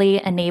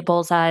really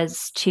enables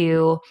us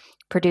to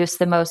produce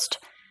the most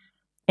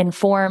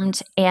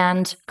informed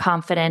and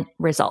confident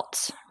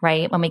results,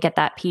 right? When we get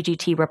that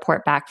PGT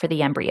report back for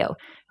the embryo,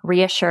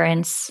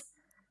 reassurance,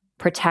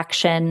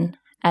 protection,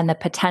 and the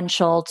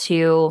potential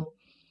to,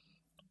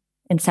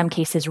 in some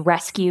cases,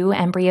 rescue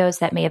embryos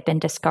that may have been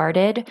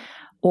discarded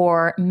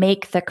or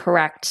make the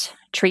correct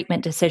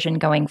treatment decision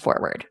going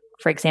forward.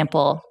 For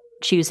example,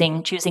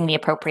 choosing the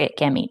appropriate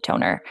gamete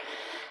donor.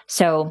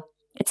 So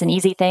it's an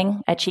easy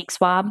thing, a cheek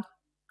swab,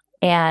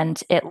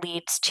 and it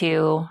leads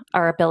to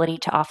our ability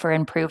to offer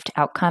improved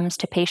outcomes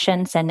to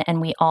patients. And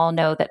we all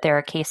know that there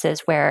are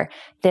cases where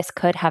this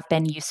could have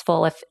been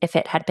useful if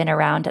it had been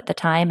around at the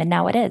time, and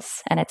now it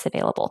is, and it's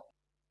available.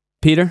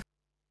 Peter?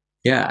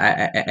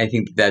 Yeah, I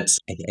think I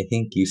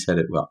think you said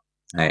it well.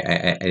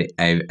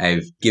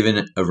 I've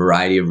given a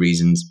variety of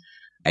reasons.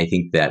 I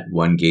think that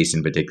one case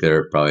in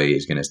particular probably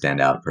is going to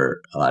stand out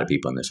for a lot of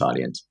people in this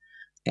audience.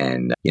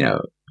 And,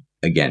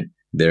 again,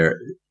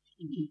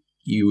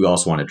 you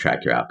also want to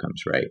track your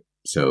outcomes, right?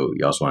 So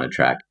you also want to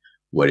track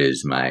what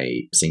is my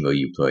single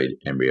euploid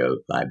embryo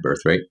live birth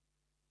rate.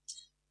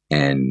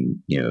 And,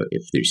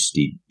 if there's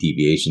steep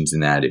deviations in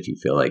that, if you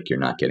feel like you're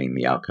not getting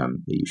the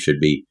outcome that you should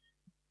be,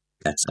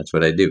 that's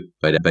what I do.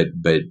 But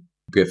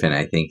Griffin,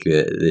 I think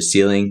the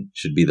ceiling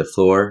should be the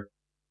floor.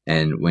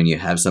 And when you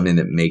have something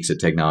that makes a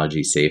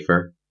technology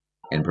safer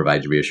and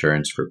provides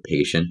reassurance for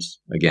patients,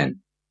 again,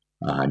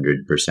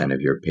 100%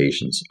 of your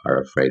patients are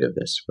afraid of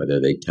this,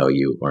 whether they tell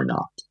you or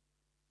not.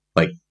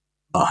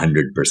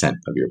 100%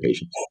 of your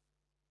patients.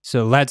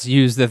 So let's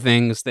use the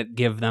things that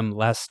give them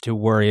less to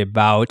worry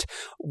about.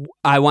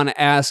 I want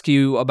to ask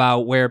you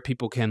about where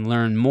people can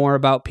learn more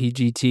about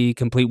PGT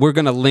Complete. We're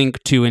going to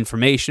link to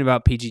information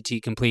about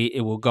PGT Complete.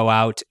 It will go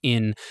out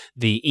in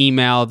the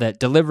email that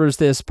delivers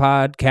this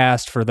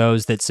podcast. For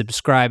those that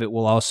subscribe, it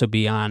will also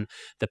be on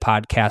the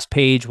podcast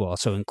page. We'll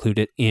also include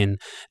it in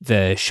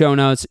the show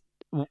notes.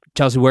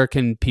 Chelsea, where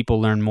can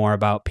people learn more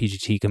about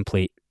PGT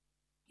Complete?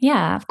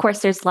 Yeah, of course,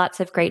 there's lots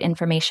of great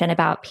information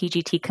about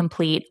PGT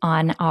Complete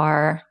on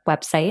our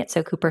website.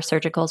 So Cooper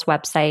Surgical's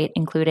website,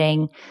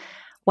 including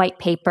white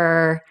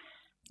paper,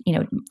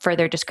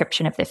 further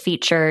description of the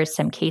features,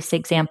 some case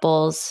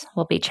examples.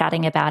 We'll be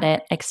chatting about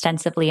it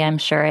extensively, I'm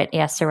sure, at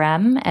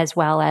ASRM, as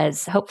well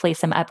as hopefully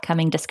some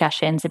upcoming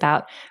discussions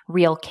about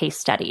real case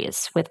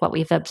studies with what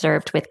we've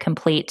observed with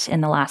Complete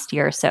in the last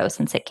year or so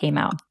since it came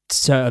out.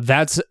 So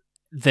that's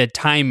the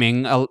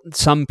timing.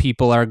 Some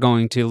people are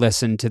going to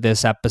listen to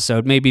this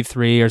episode maybe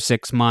 3 or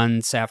 6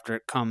 months after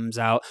it comes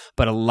out,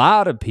 but a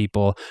lot of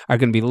people are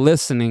going to be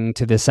listening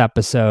to this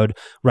episode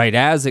right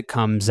as it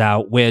comes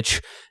out,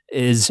 which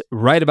is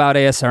right about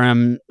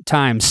ASRM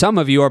time. Some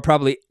of you are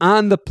probably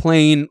on the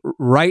plane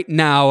right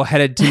now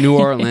headed to New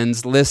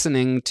Orleans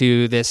listening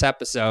to this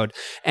episode.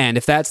 And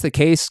if that's the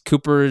case,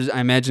 Cooper, I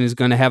imagine, is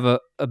going to have a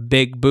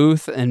big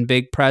booth and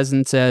big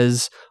presence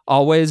as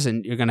always.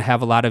 And you're going to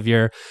have a lot of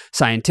your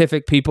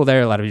scientific people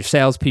there, a lot of your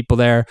sales people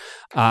there.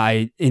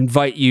 I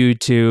invite you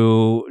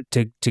to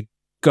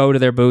go to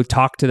their booth,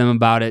 talk to them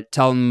about it,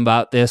 tell them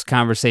about this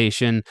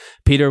conversation.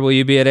 Peter, will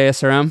you be at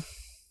ASRM?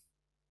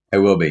 I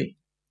will be.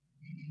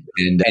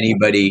 And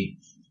anybody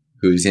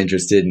who's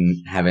interested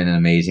in having an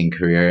amazing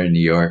career in New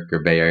York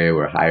or Bay Area,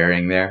 we're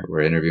hiring there. We're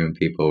interviewing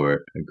people. We're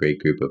a great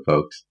group of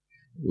folks.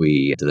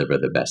 We deliver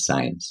the best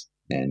science.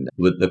 And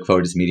look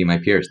forward to meeting my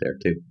peers there,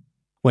 too.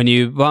 When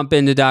you bump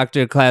into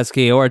Dr.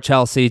 Klatsky or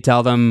Chelsea,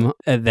 tell them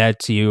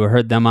that you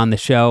heard them on the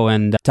show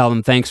and tell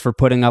them thanks for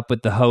putting up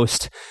with the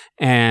host.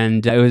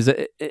 And it was... Are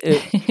you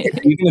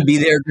going to be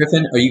there,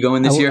 Griffin? Are you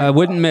going this year? I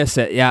wouldn't miss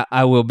it. Yeah,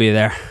 I will be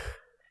there.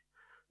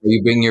 Will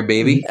you bring your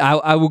baby?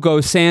 I will go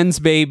sans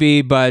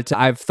baby, but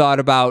I've thought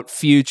about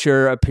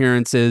future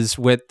appearances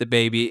with the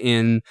baby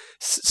in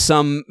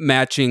some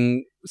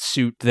matching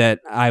suit that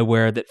I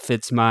wear that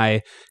fits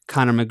my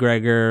Conor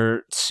McGregor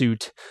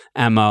suit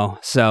MO.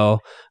 So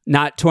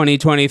not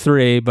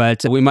 2023,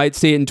 but we might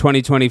see it in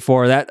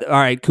 2024. All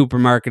right, Cooper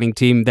marketing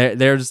team,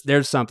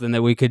 there's something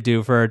that we could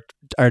do for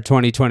our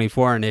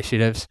 2024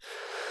 initiatives.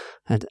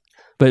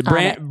 But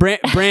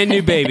brand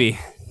new baby,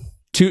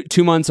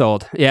 2 months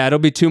old. Yeah, it'll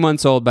be 2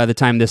 months old by the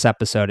time this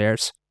episode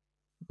airs.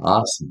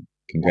 Awesome.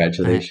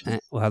 Congratulations.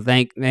 Well,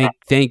 thank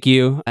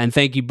you. And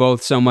thank you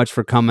both so much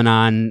for coming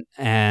on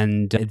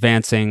and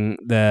advancing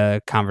the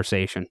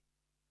conversation.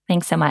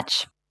 Thanks so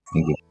much.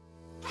 Thank you.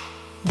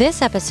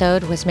 This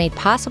episode was made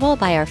possible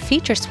by our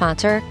feature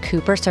sponsor,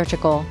 Cooper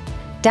Surgical.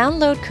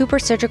 Download Cooper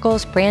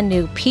Surgical's brand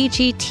new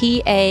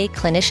PGT-A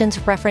Clinician's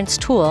Reference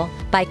Tool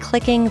by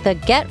clicking the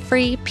Get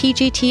Free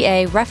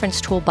PGT-A Reference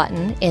Tool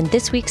button in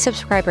this week's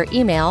subscriber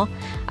email,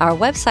 our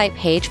website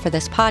page for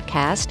this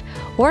podcast,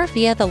 or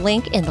via the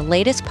link in the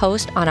latest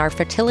post on our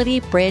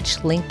Fertility Bridge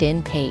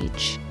LinkedIn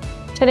page.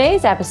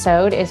 Today's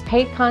episode is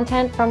paid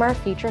content from our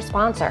feature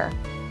sponsor,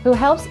 who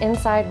helps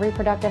Inside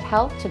Reproductive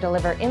Health to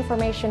deliver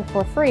information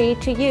for free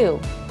to you.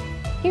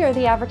 Here,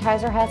 the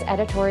advertiser has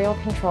editorial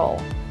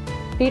control.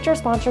 Feature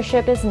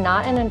sponsorship is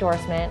not an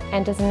endorsement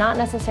and does not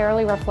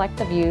necessarily reflect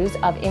the views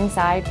of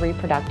Inside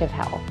Reproductive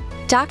Health.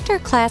 Dr.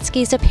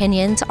 Klatsky's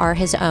opinions are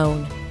his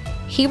own.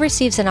 He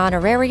receives an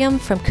honorarium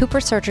from Cooper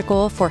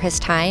Surgical for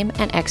his time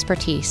and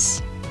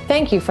expertise.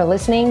 Thank you for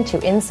listening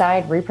to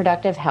Inside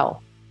Reproductive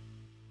Health.